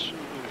sacrifice.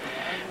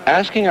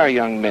 Asking our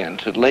young men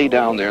to lay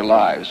down their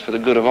lives for the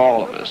good of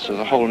all of us, of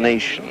the whole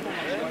nation,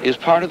 is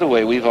part of the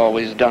way we've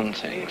always done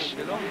things.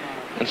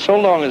 And so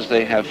long as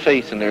they have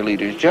faith in their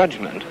leader's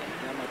judgment,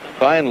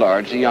 by and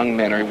large, the young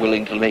men are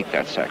willing to make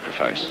that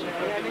sacrifice.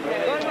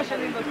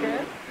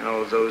 You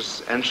know,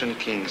 those ancient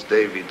kings,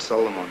 David,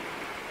 Solomon,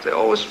 they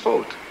always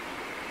fought.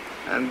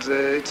 And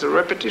it's a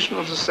repetition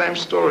of the same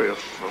story of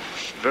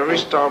very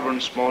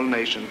stubborn small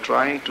nation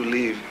trying to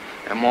live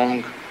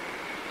among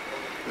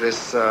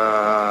these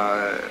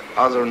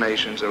other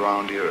nations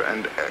around here.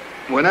 And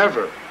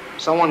whenever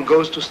someone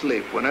goes to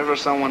sleep, whenever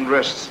someone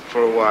rests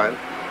for a while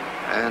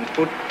and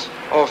put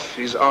off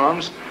his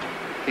arms,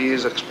 he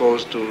is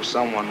exposed to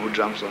someone who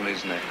jumps on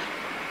his neck.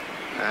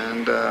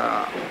 And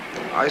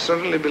I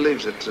certainly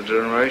believe that the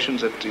generation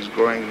that is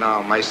growing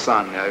now, my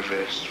son, I have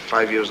a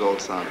 5-year-old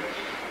son,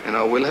 you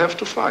know, will have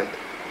to fight.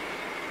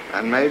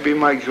 And maybe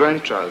my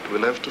grandchild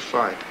will have to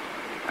fight.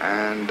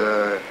 And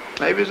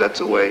maybe that's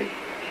the way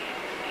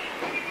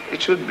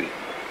it should be.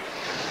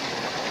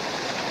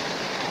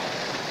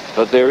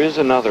 But there is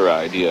another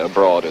idea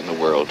abroad in the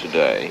world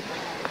today,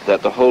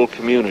 that the whole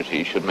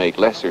community should make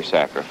lesser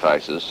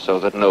sacrifices so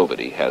that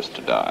nobody has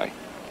to die.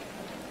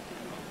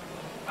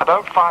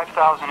 About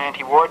 5,000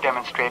 anti-war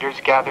demonstrators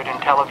gathered in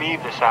Tel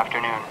Aviv this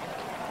afternoon.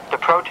 The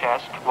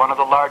protest, one of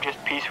the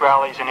largest peace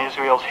rallies in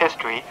Israel's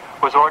history,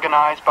 was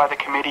organized by the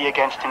Committee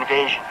Against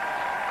Invasion.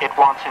 It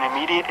wants an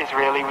immediate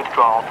Israeli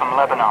withdrawal from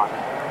Lebanon.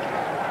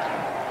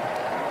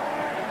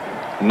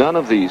 None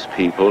of these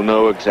people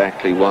know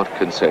exactly what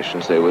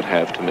concessions they would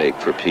have to make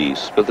for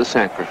peace, but the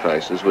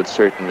sacrifices would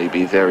certainly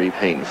be very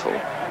painful.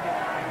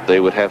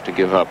 They would have to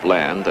give up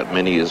land that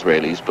many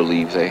Israelis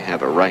believe they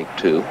have a right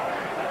to,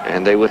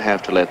 and they would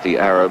have to let the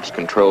Arabs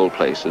control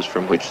places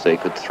from which they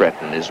could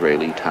threaten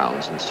Israeli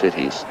towns and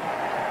cities.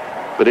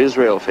 But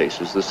Israel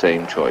faces the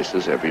same choice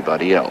as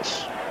everybody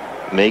else.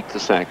 Make the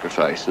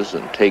sacrifices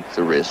and take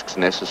the risks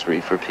necessary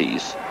for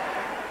peace,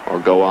 or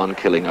go on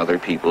killing other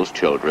people's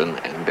children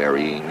and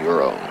burying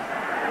your own.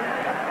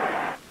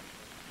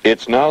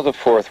 It's now the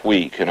 4th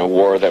week in a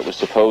war that was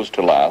supposed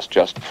to last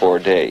just 4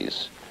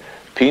 days.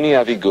 Pini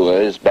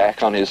Avigua is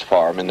back on his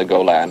farm in the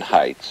Golan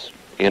Heights,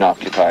 in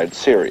occupied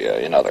Syria,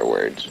 in other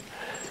words.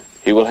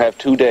 He will have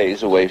 2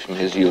 days away from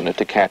his unit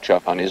to catch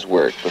up on his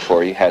work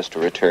before he has to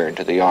return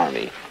to the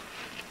army.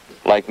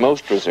 Like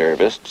most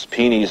reservists,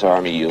 Pini's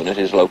army unit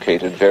is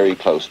located very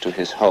close to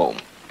his home.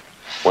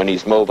 When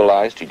he's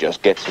mobilized, he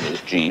just gets in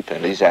his jeep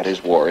and he's at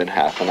his war in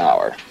half an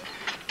hour.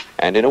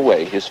 And in a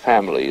way, his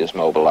family is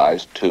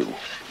mobilized too.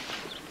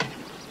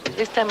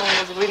 This time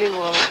I was really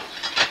worried,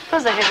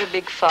 because I have a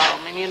big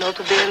farm, and you know,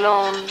 to be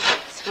alone,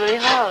 it's very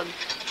hard.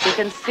 You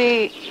can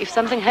see if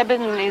something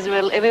happened in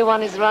Israel,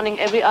 everyone is running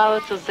every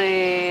hour to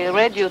the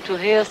radio to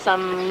hear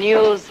some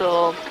news,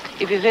 or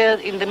if you hear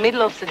in the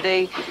middle of the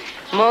day,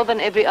 more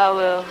than every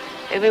hour,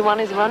 everyone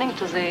is running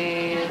to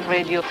the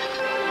radio.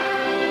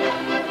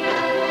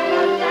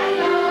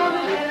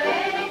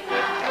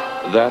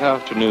 That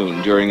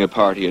afternoon, during a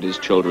party at his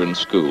children's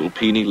school,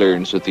 Peeny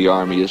learns that the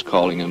army is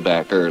calling him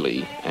back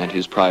early, and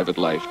his private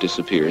life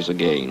disappears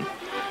again.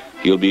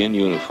 He'll be in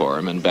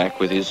uniform and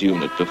back with his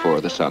unit before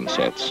the sun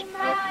sets.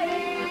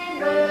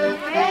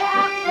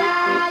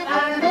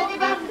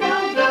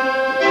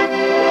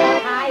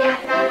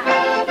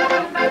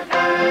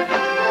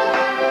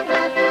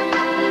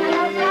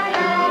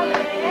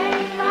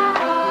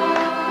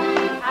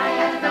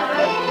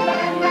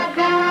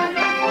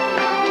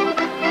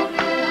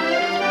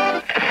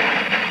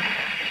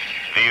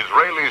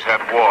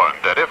 Had warned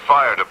that if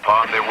fired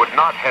upon, they would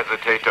not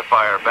hesitate to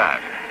fire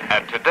back.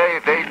 And today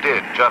they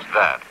did just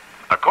that.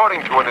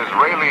 According to an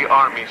Israeli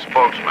army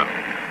spokesman,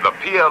 the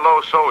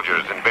PLO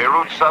soldiers in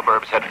Beirut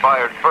suburbs had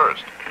fired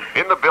first,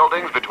 in the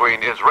buildings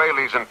between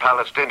Israelis and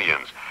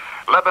Palestinians.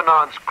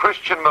 Lebanon's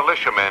Christian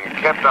militiamen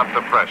kept up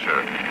the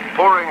pressure,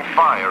 pouring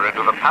fire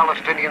into the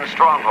Palestinian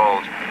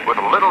strongholds with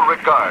little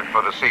regard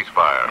for the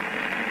ceasefire.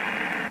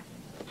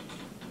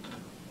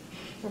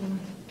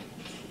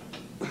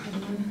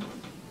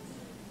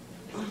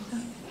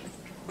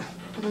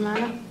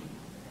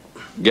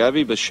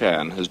 Gabi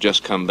Bashan has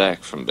just come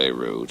back from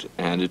Beirut,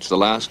 and it's the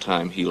last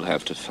time he'll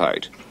have to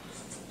fight.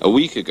 A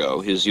week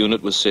ago, his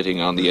unit was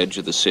sitting on the edge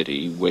of the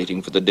city,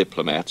 waiting for the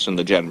diplomats and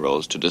the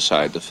generals to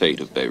decide the fate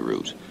of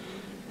Beirut.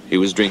 He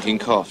was drinking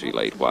coffee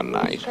late one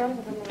night.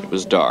 It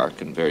was dark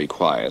and very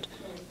quiet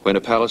when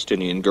a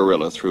Palestinian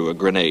guerrilla threw a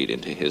grenade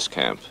into his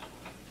camp.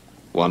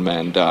 One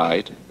man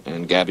died,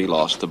 and Gabi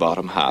lost the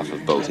bottom half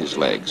of both his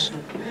legs.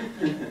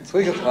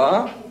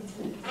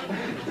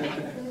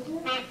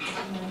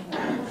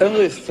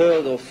 Every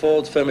third or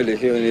fourth family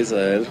here in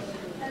Israel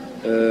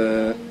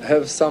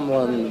have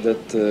someone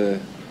that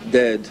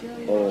dead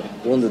or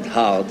wounded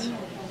hard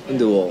in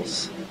the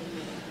wars.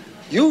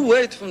 You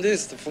wait from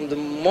the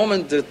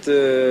moment that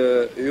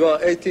you are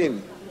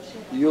 18.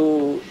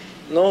 You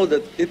know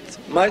that it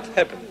might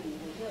happen.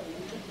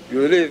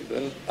 You live,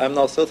 and I'm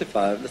now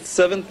 35, that's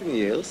 17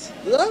 years.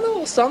 But I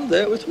know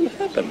someday it will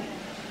happen.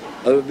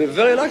 I will be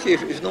very lucky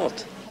if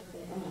not.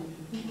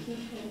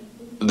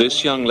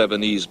 This young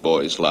Lebanese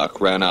boy's luck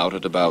ran out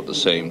at about the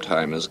same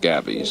time as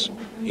Gabi's.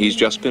 He's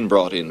just been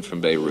brought in from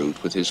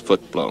Beirut with his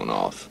foot blown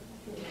off.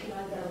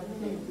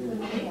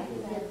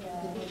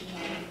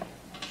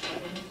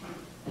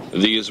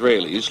 The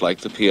Israelis,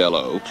 like the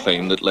PLO,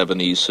 claim that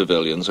Lebanese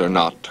civilians are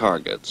not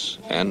targets,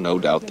 and no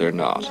doubt they're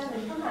not.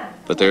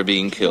 But they're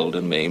being killed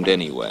and maimed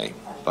anyway,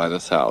 by the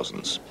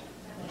thousands.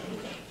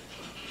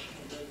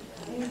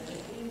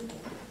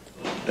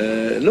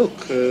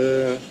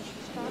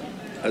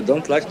 I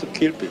don't like to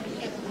kill people.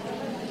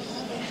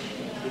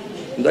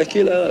 And I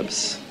kill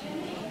Arabs.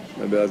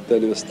 Maybe I'll tell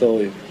you a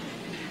story.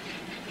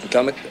 A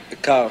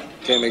car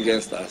came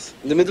against us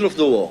in the middle of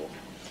the war,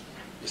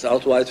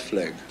 without white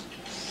flag.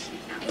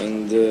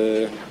 And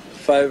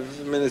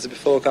 5 minutes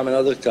before came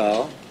another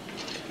car,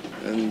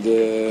 and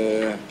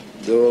there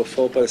were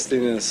 4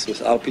 Palestinians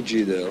with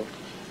RPG there,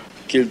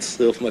 killed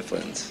 3 of my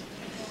friends.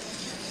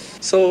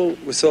 So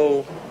we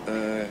saw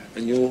a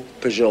new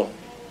Peugeot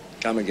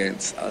come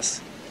against us.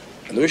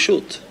 And we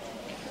shoot.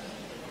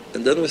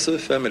 And then we saw a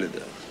family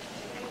there.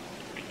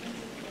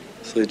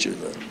 3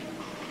 children.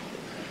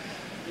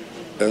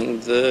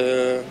 And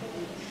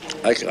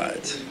I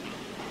cried.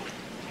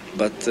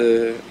 But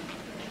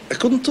I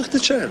couldn't take the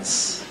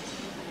chance.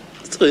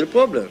 It's a real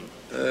problem.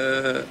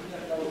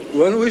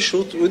 When we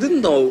shoot, we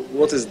didn't know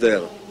what is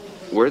there.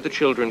 Were the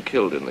children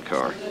killed in the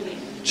car?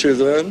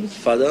 Children,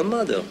 father and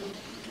mother.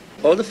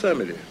 All the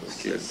family was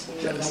killed,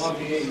 yes.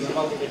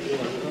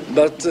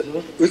 But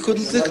we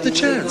couldn't take the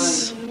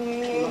chance.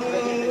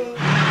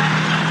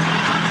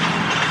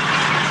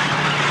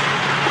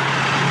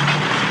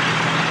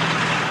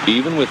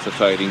 Even with the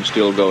fighting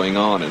still going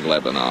on in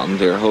Lebanon,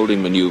 they're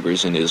holding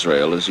maneuvers in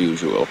Israel as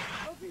usual.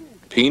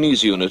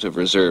 Peeny's unit of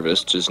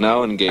reservists is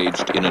now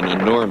engaged in an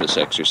enormous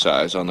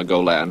exercise on the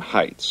Golan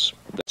Heights.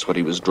 That's what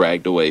he was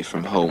dragged away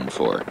from home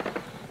for.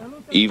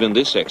 Even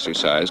this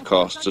exercise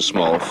costs a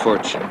small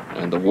fortune,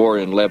 and the war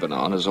in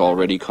Lebanon has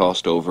already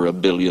cost over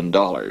 $1 billion.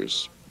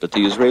 But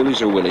the Israelis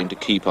are willing to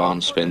keep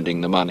on spending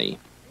the money.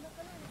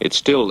 It's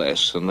still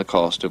less than the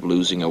cost of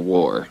losing a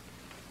war.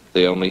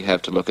 They only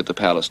have to look at the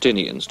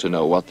Palestinians to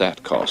know what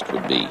that cost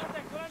would be.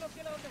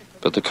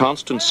 But the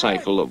constant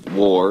cycle of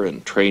war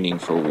and training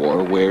for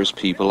war wears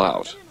people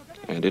out,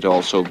 and it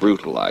also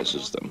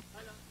brutalizes them,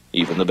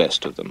 even the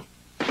best of them.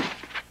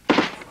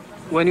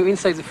 When you're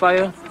inside the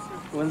fire,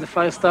 when the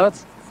fire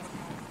starts,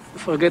 you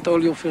forget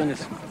all your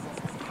fearness.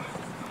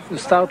 You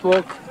start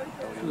work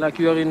like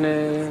you are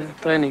in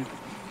training.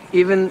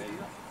 Even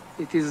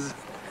it is,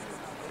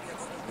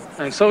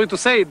 I'm sorry to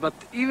say it, but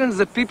even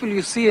the people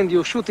you see and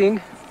you're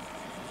shooting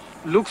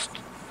looks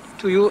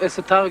to you as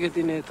a target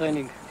in a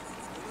training.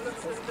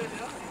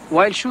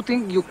 While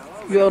shooting, you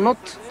are not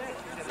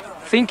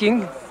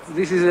thinking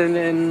this is a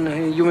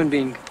human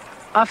being.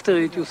 After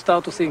it, you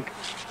start to think.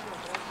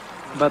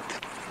 But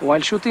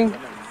while shooting,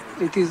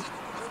 it is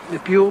the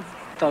pure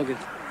target.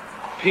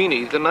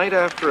 Peeny, the night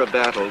after a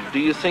battle, do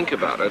you think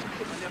about it?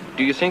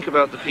 Do you think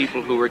about the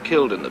people who were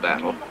killed in the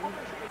battle?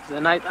 The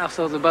night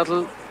after the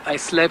battle, I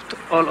slept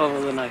all over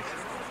the night.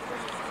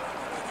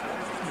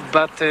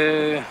 But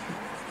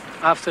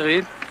after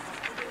it,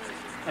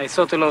 I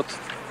thought a lot.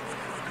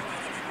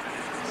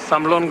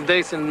 Some long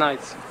days and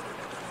nights.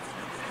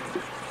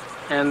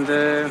 And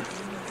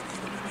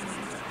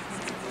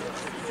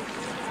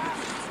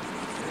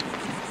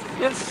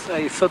yes,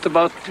 I thought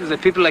about the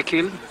people I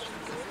killed,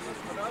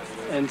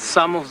 and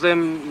some of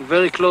them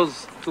very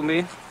close to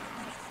me.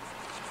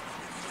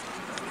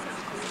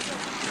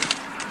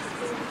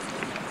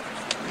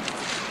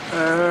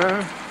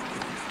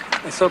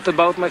 I thought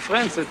about my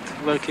friends that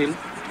were killed,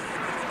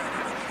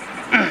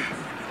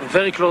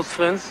 very close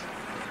friends.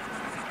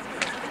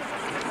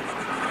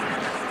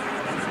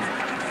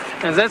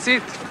 And that's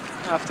it.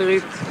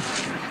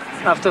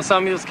 After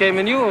some years came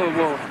a new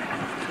war,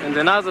 and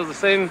another, the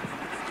same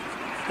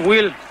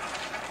will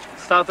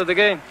started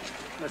again,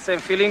 the same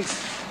feelings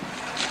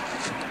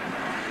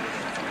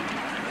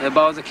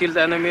about the killed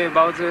enemy,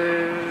 about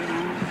the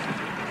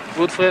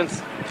good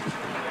friends.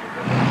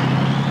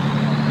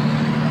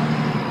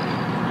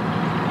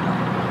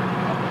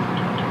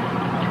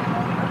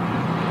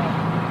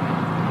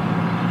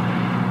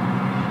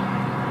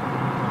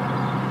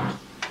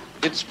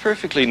 It's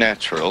perfectly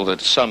natural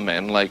that some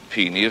men, like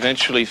Peony,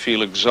 eventually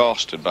feel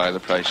exhausted by the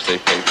price they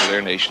pay for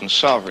their nation's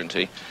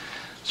sovereignty,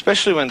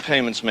 especially when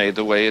payment's made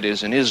the way it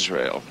is in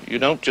Israel. You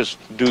don't just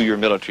do your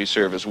military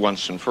service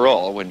once and for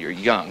all when you're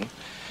young.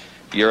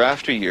 Year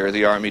after year,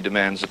 the Army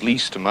demands at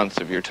least a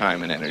month of your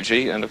time and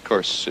energy, and of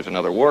course, if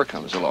another war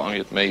comes along,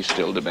 it may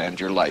still demand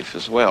your life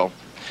as well.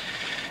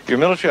 Your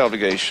military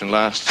obligation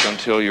lasts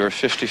until you're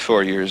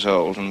 54 years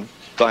old, and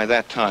by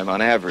that time,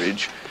 on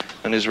average,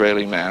 an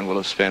Israeli man will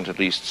have spent at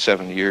least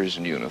 7 years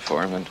in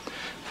uniform and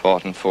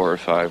fought in 4 or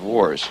 5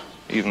 wars,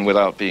 even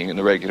without being in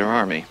the regular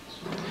army.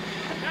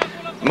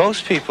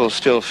 Most people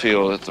still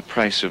feel that the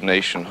price of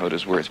nationhood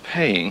is worth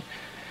paying,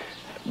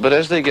 but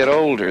as they get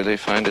older, they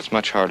find it's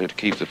much harder to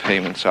keep the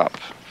payments up.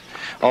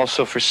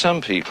 Also, for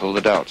some people, the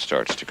doubt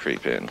starts to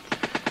creep in.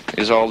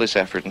 Is all this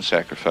effort and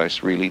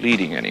sacrifice really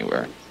leading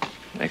anywhere,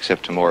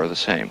 except to more of the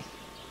same?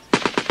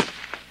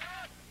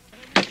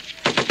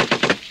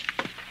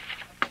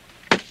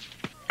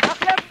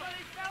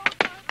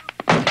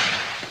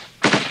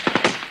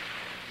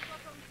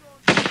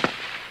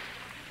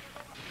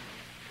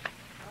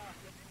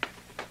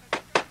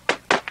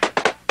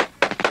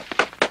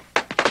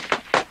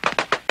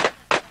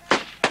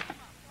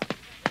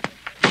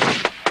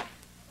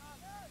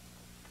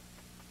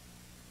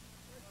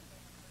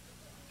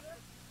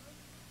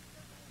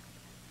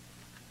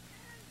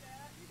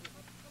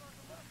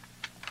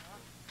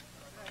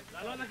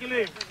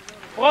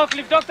 ברוק,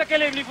 לבדוק את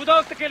הכלים,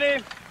 לבדוק את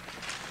הכלים.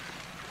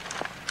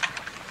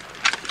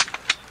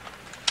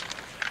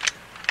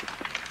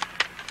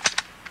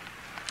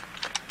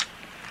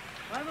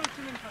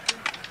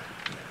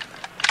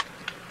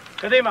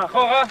 קדימה,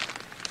 אחורה.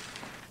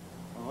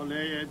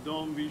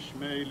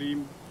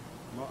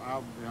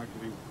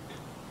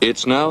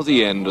 It's now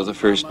the end of the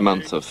first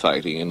month of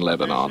fighting in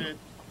Lebanon.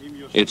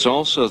 It's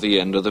also the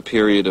end of the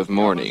period of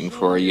mourning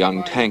for a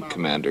young tank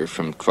commander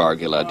from Kfar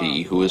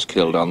Giladi who was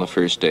killed on the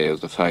first day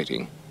of the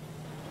fighting.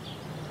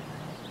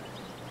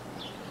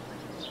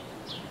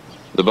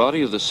 The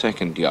body of the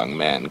second young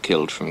man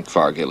killed from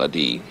Kfar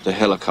Giladi, the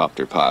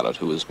helicopter pilot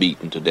who was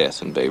beaten to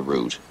death in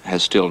Beirut,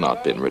 has still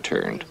not been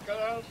returned.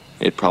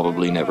 It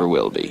probably never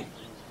will be.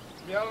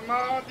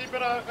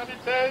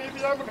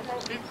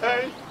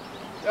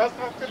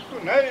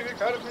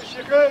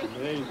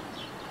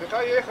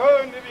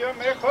 בחייכון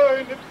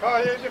וביומכון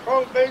ובחיי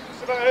לכל בית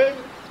ישראל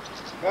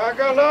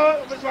והגלה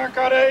בזמן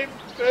קרב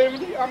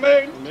תמדי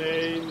אמן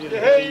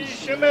יהי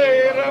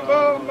שמי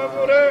רבו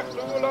מבורך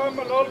לעולם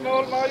מלול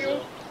מעול מיו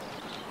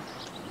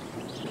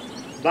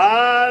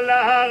בעל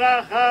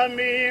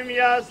הרחמים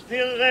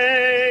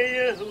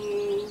יסתירהו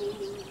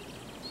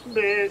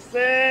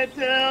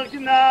בסתר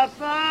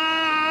כנפיו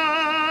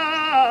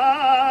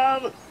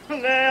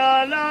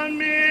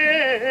לעולמים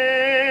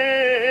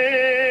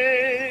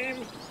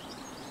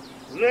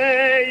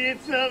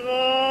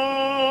ויצרור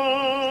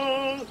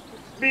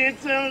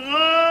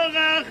בצרור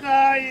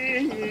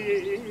החיים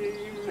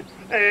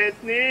את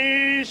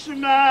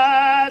נשמתו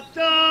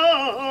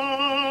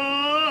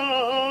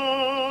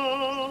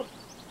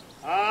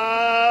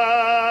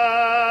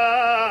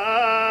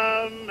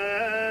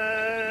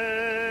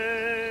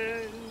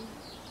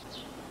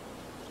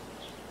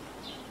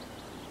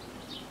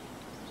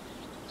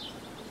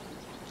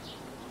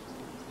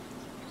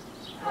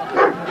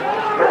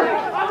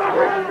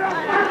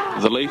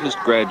The latest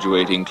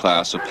graduating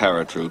class of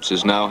paratroops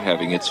is now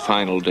having its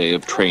final day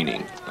of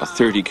training, a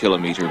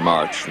 30-kilometer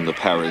march from the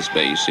Paris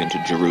base into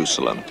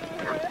Jerusalem.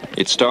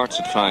 It starts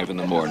at 5 in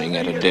the morning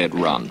at a dead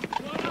run.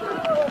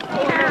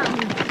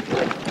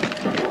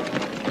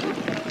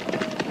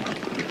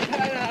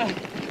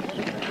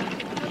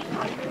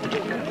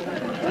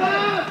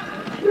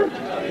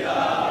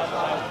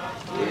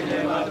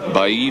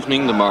 By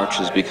evening, the march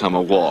has become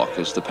a walk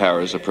as the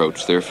Paras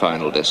approach their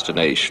final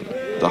destination,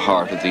 the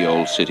heart of the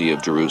old city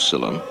of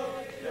Jerusalem,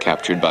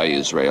 captured by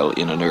Israel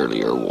in an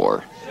earlier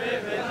war.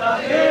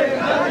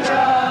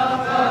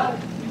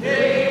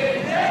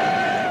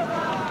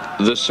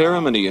 The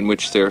ceremony in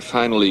which they're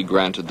finally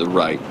granted the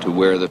right to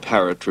wear the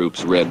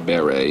paratroops' red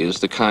beret is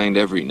the kind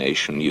every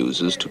nation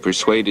uses to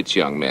persuade its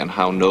young men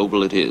how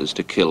noble it is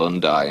to kill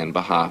and die in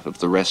behalf of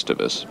the rest of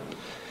us.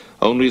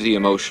 Only the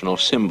emotional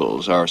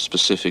symbols are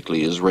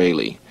specifically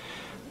Israeli.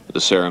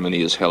 The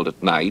ceremony is held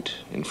at night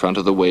in front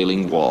of the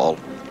Wailing Wall,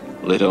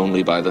 lit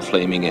only by the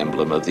flaming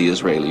emblem of the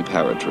Israeli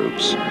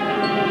paratroops.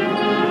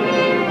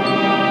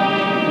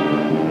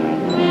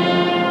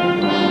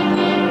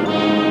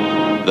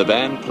 The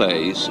band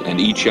plays, and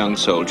each young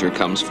soldier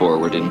comes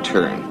forward in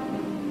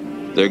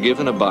turn. They're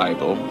given a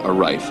Bible, a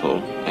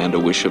rifle, and a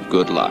wish of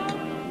good luck.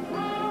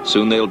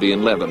 Soon they'll be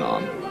in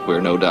Lebanon,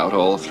 where no doubt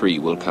all three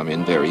will come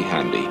in very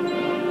handy.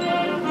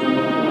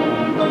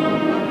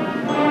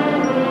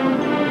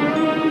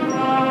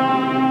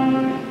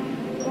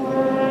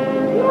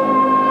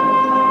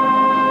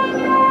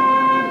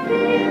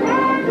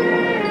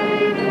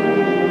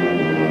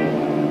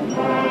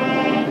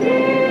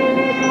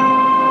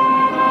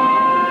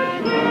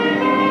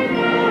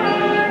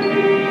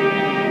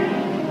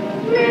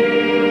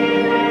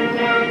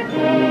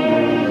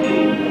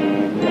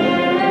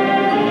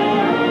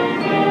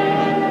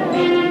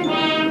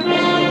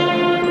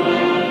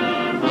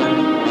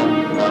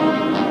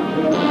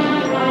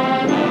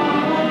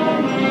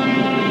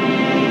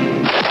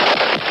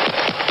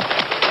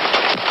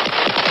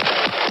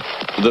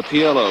 The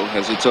PLO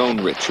has its own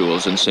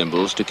rituals and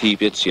symbols to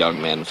keep its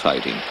young men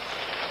fighting.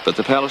 But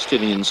the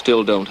Palestinians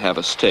still don't have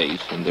a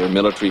state, and their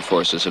military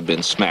forces have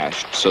been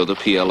smashed, so the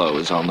PLO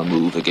is on the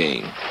move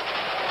again.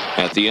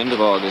 At the end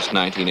of August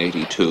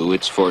 1982,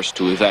 it's forced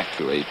to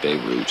evacuate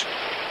Beirut.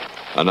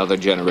 Another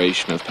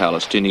generation of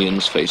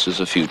Palestinians faces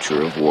a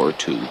future of war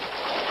too.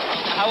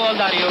 How old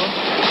are you?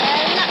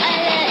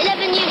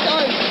 11 years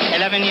old.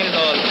 11 years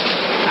old.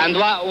 And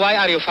why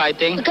are you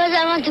fighting? Because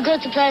I want to go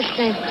to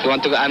Palestine. You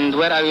want to go, and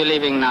where are you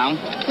living now?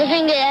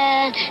 Living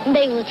in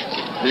Beirut.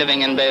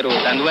 Living in Beirut.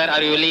 And where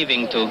are you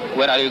leaving to?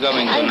 Where are you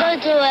going to? I'm going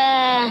to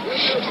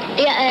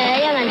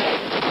Yemen.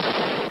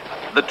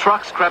 The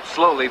trucks crept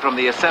slowly from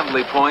the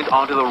assembly point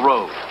onto the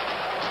road.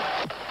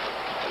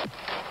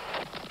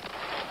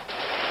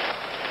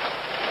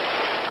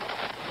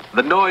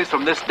 The noise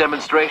from this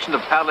demonstration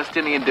of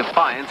Palestinian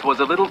defiance was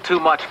a little too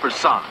much for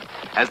some,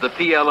 as the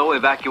PLO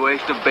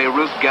evacuation of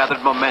Beirut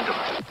gathered momentum.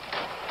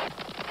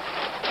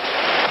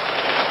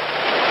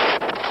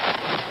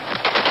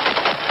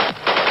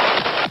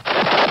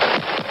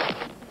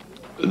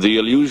 The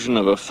illusion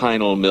of a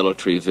final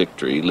military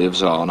victory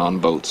lives on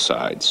both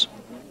sides.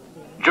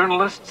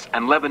 Journalists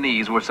and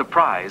Lebanese were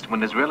surprised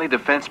when Israeli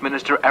Defense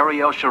Minister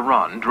Ariel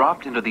Sharon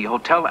dropped into the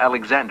Hotel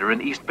Alexander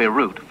in East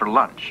Beirut for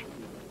lunch.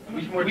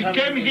 We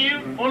came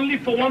here only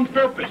for one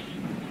purpose.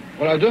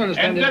 Well, I do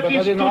understand and it, but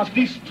I didn't ask.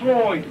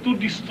 to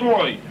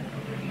destroy.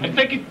 I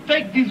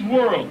take this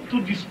world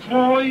to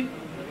destroy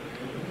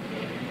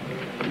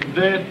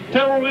the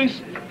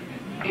terrorist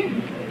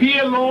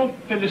PLO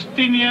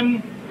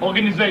Palestinian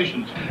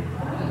organizations.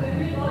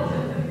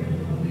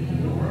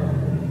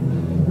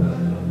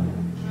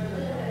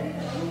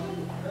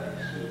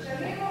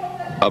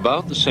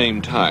 About the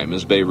same time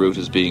as Beirut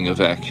is being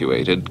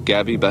evacuated,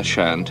 Gabi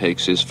Bashan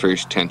takes his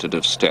first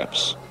tentative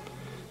steps.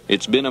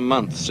 It's been a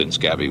month since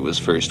Gabi was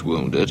first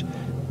wounded,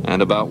 and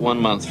about 1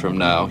 month from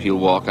now he'll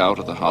walk out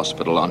of the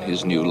hospital on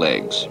his new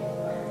legs.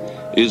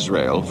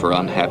 Israel, for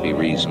unhappy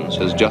reasons,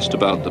 has just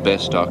about the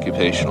best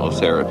occupational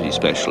therapy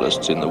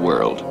specialists in the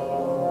world.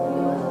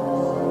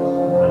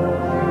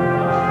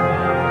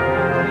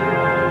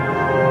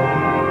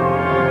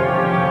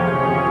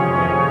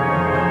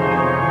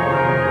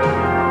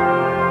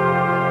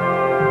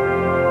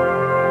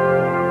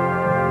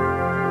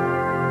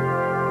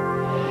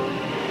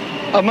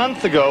 A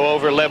month ago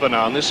over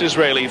Lebanon, this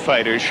Israeli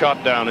fighter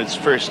shot down its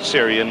first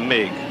Syrian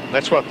MiG.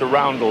 That's what the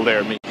roundel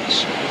there means.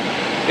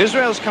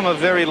 Israel's come a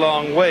very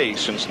long way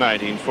since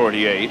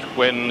 1948,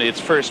 when its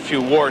first few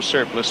war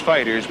surplus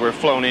fighters were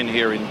flown in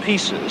here in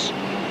pieces.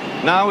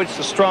 Now it's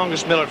the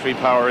strongest military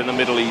power in the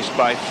Middle East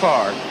by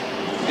far.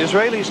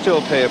 Israelis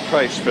still pay a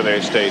price for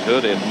their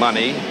statehood in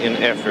money, in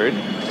effort,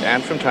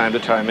 and from time to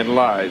time in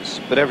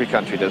lives, but every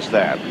country does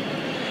that.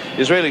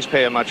 Israelis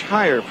pay a much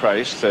higher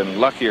price than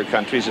luckier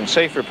countries in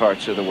safer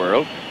parts of the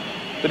world,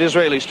 but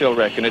Israelis still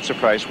reckon it's a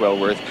price well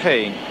worth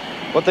paying.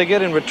 What they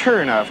get in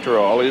return, after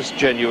all, is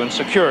genuine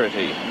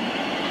security.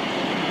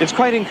 It's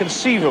quite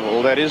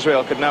inconceivable that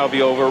Israel could now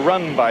be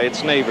overrun by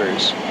its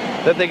neighbors,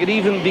 that they could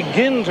even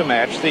begin to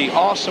match the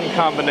awesome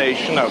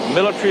combination of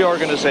military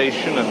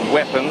organization and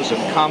weapons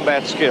and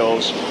combat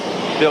skills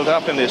built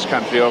up in this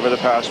country over the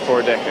past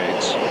 4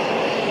 decades.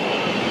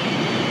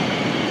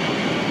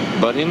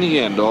 But in the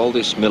end, all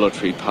this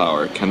military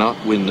power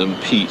cannot win them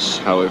peace,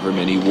 however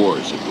many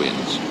wars it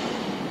wins.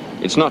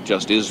 It's not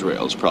just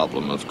Israel's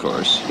problem, of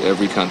course.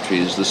 Every country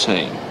is the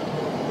same.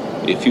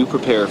 If you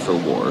prepare for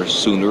war,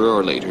 sooner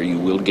or later you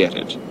will get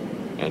it.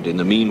 And in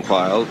the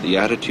meanwhile, the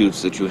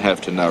attitudes that you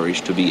have to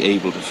nourish to be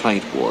able to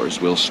fight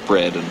wars will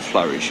spread and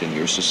flourish in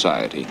your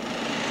society.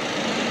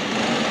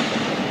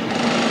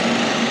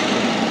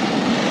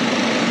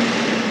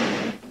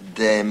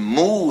 The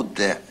mood,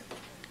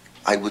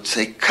 I would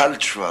say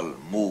cultural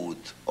mood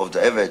of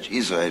the average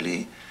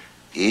Israeli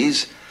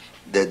is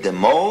that the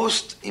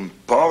most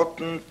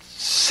important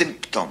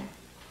symptom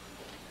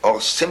or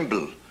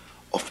symbol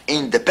of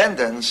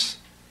independence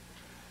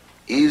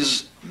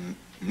is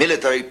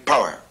military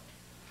power.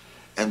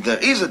 And there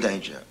is a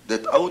danger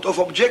that out of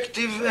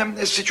objective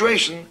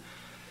situation,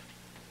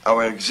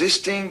 our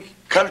existing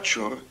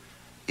culture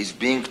is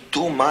being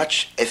too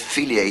much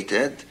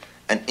affiliated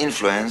and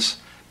influenced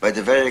by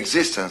the very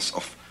existence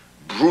of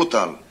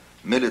brutal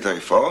military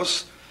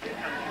force.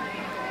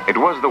 It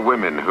was the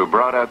women who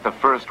brought out the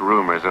first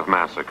rumors of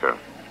massacre.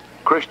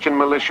 Christian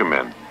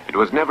militiamen, it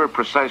was never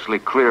precisely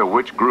clear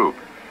which group,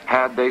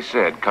 had, they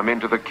said, come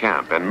into the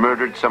camp and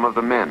murdered some of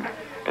the men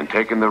and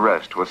taken the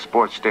rest to a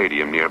sports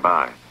stadium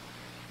nearby.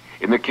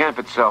 In the camp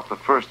itself, the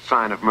first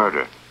sign of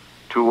murder,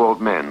 2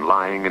 old men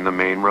lying in the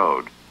main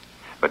road.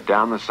 But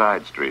down the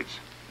side streets,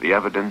 the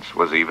evidence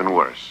was even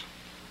worse.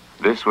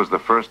 This was the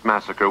first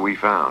massacre we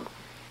found,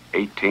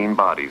 18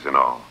 bodies in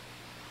all.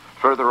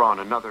 Further on,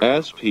 another...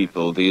 As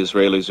people, the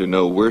Israelis are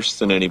no worse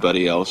than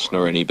anybody else,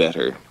 nor any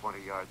better.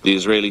 The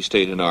Israeli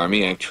state and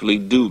army actually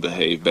do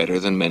behave better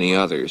than many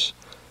others.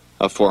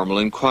 A formal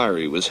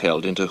inquiry was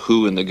held into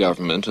who in the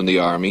government and the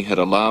army had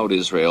allowed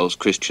Israel's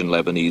Christian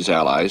Lebanese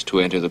allies to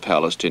enter the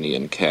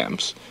Palestinian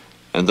camps,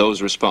 and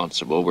those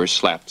responsible were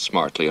slapped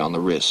smartly on the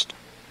wrist.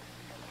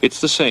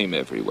 It's the same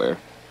everywhere.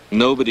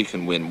 Nobody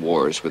can win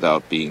wars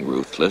without being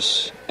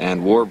ruthless,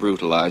 and war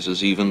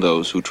brutalizes even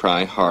those who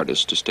try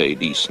hardest to stay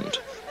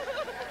decent.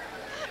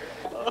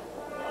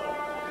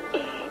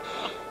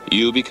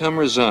 You become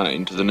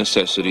resigned to the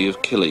necessity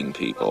of killing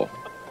people.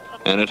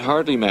 And it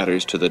hardly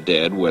matters to the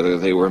dead whether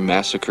they were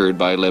massacred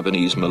by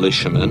Lebanese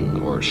militiamen,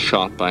 or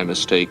shot by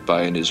mistake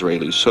by an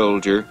Israeli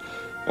soldier,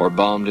 or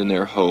bombed in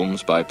their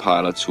homes by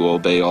pilots who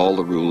obey all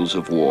the rules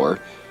of war,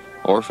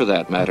 or for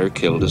that matter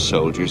killed as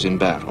soldiers in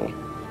battle.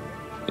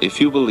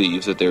 If you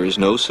believe that there is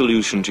no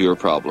solution to your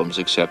problems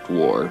except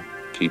war,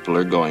 people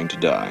are going to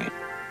die.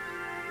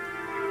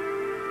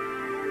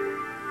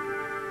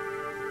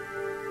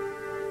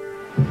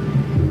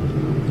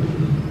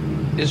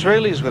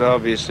 Israelis would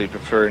obviously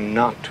prefer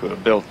not to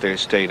have built their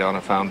state on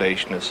a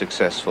foundation of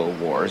successful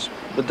wars,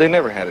 but they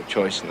never had a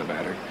choice in the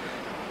matter.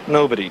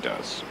 Nobody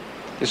does.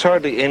 There's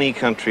hardly any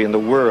country in the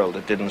world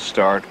that didn't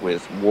start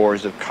with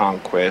wars of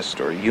conquest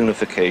or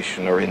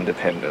unification or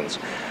independence.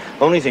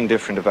 Only thing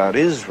different about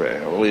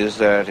Israel is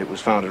that it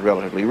was founded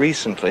relatively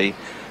recently,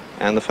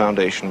 and the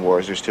foundation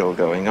wars are still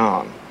going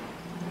on.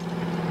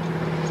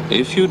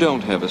 If you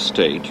don't have a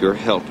state, you're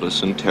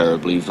helpless and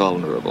terribly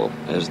vulnerable,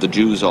 as the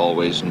Jews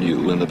always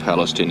knew and the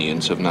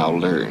Palestinians have now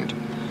learned.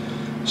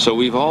 So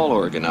we've all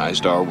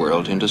organized our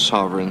world into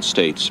sovereign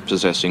states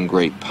possessing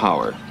great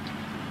power.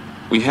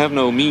 We have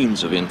no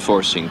means of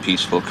enforcing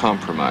peaceful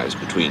compromise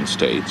between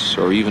states,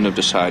 or even of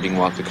deciding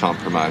what the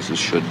compromises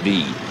should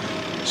be.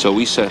 So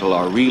we settle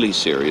our really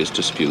serious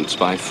disputes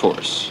by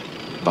force,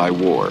 by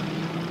war.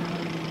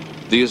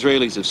 The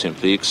Israelis have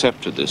simply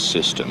accepted this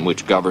system,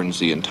 which governs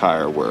the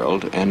entire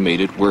world, and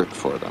made it work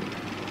for them.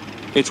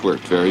 It's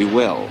worked very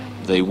well.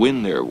 They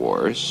win their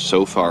wars,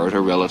 so far at a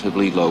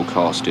relatively low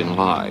cost in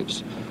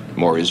lives.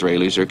 More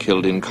Israelis are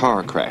killed in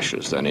car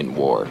crashes than in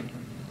war.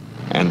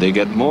 And they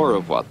get more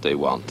of what they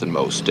want than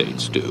most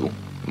states do.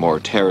 More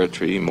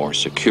territory, more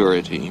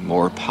security,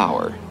 more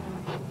power.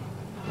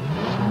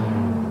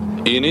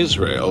 In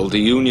Israel, the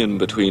union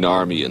between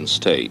army and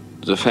state,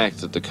 the fact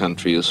that the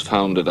country is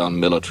founded on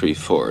military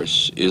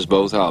force, is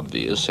both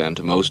obvious and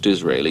to most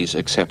Israelis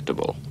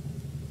acceptable.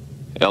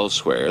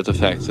 Elsewhere, the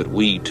fact that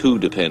we too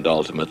depend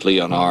ultimately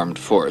on armed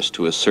force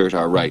to assert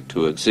our right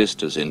to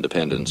exist as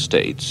independent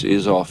states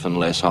is often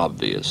less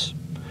obvious.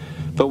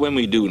 But when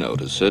we do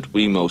notice it,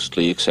 we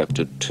mostly accept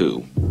it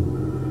too.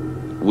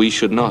 We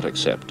should not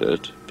accept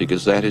it,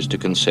 because that is to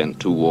consent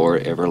to war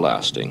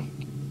everlasting.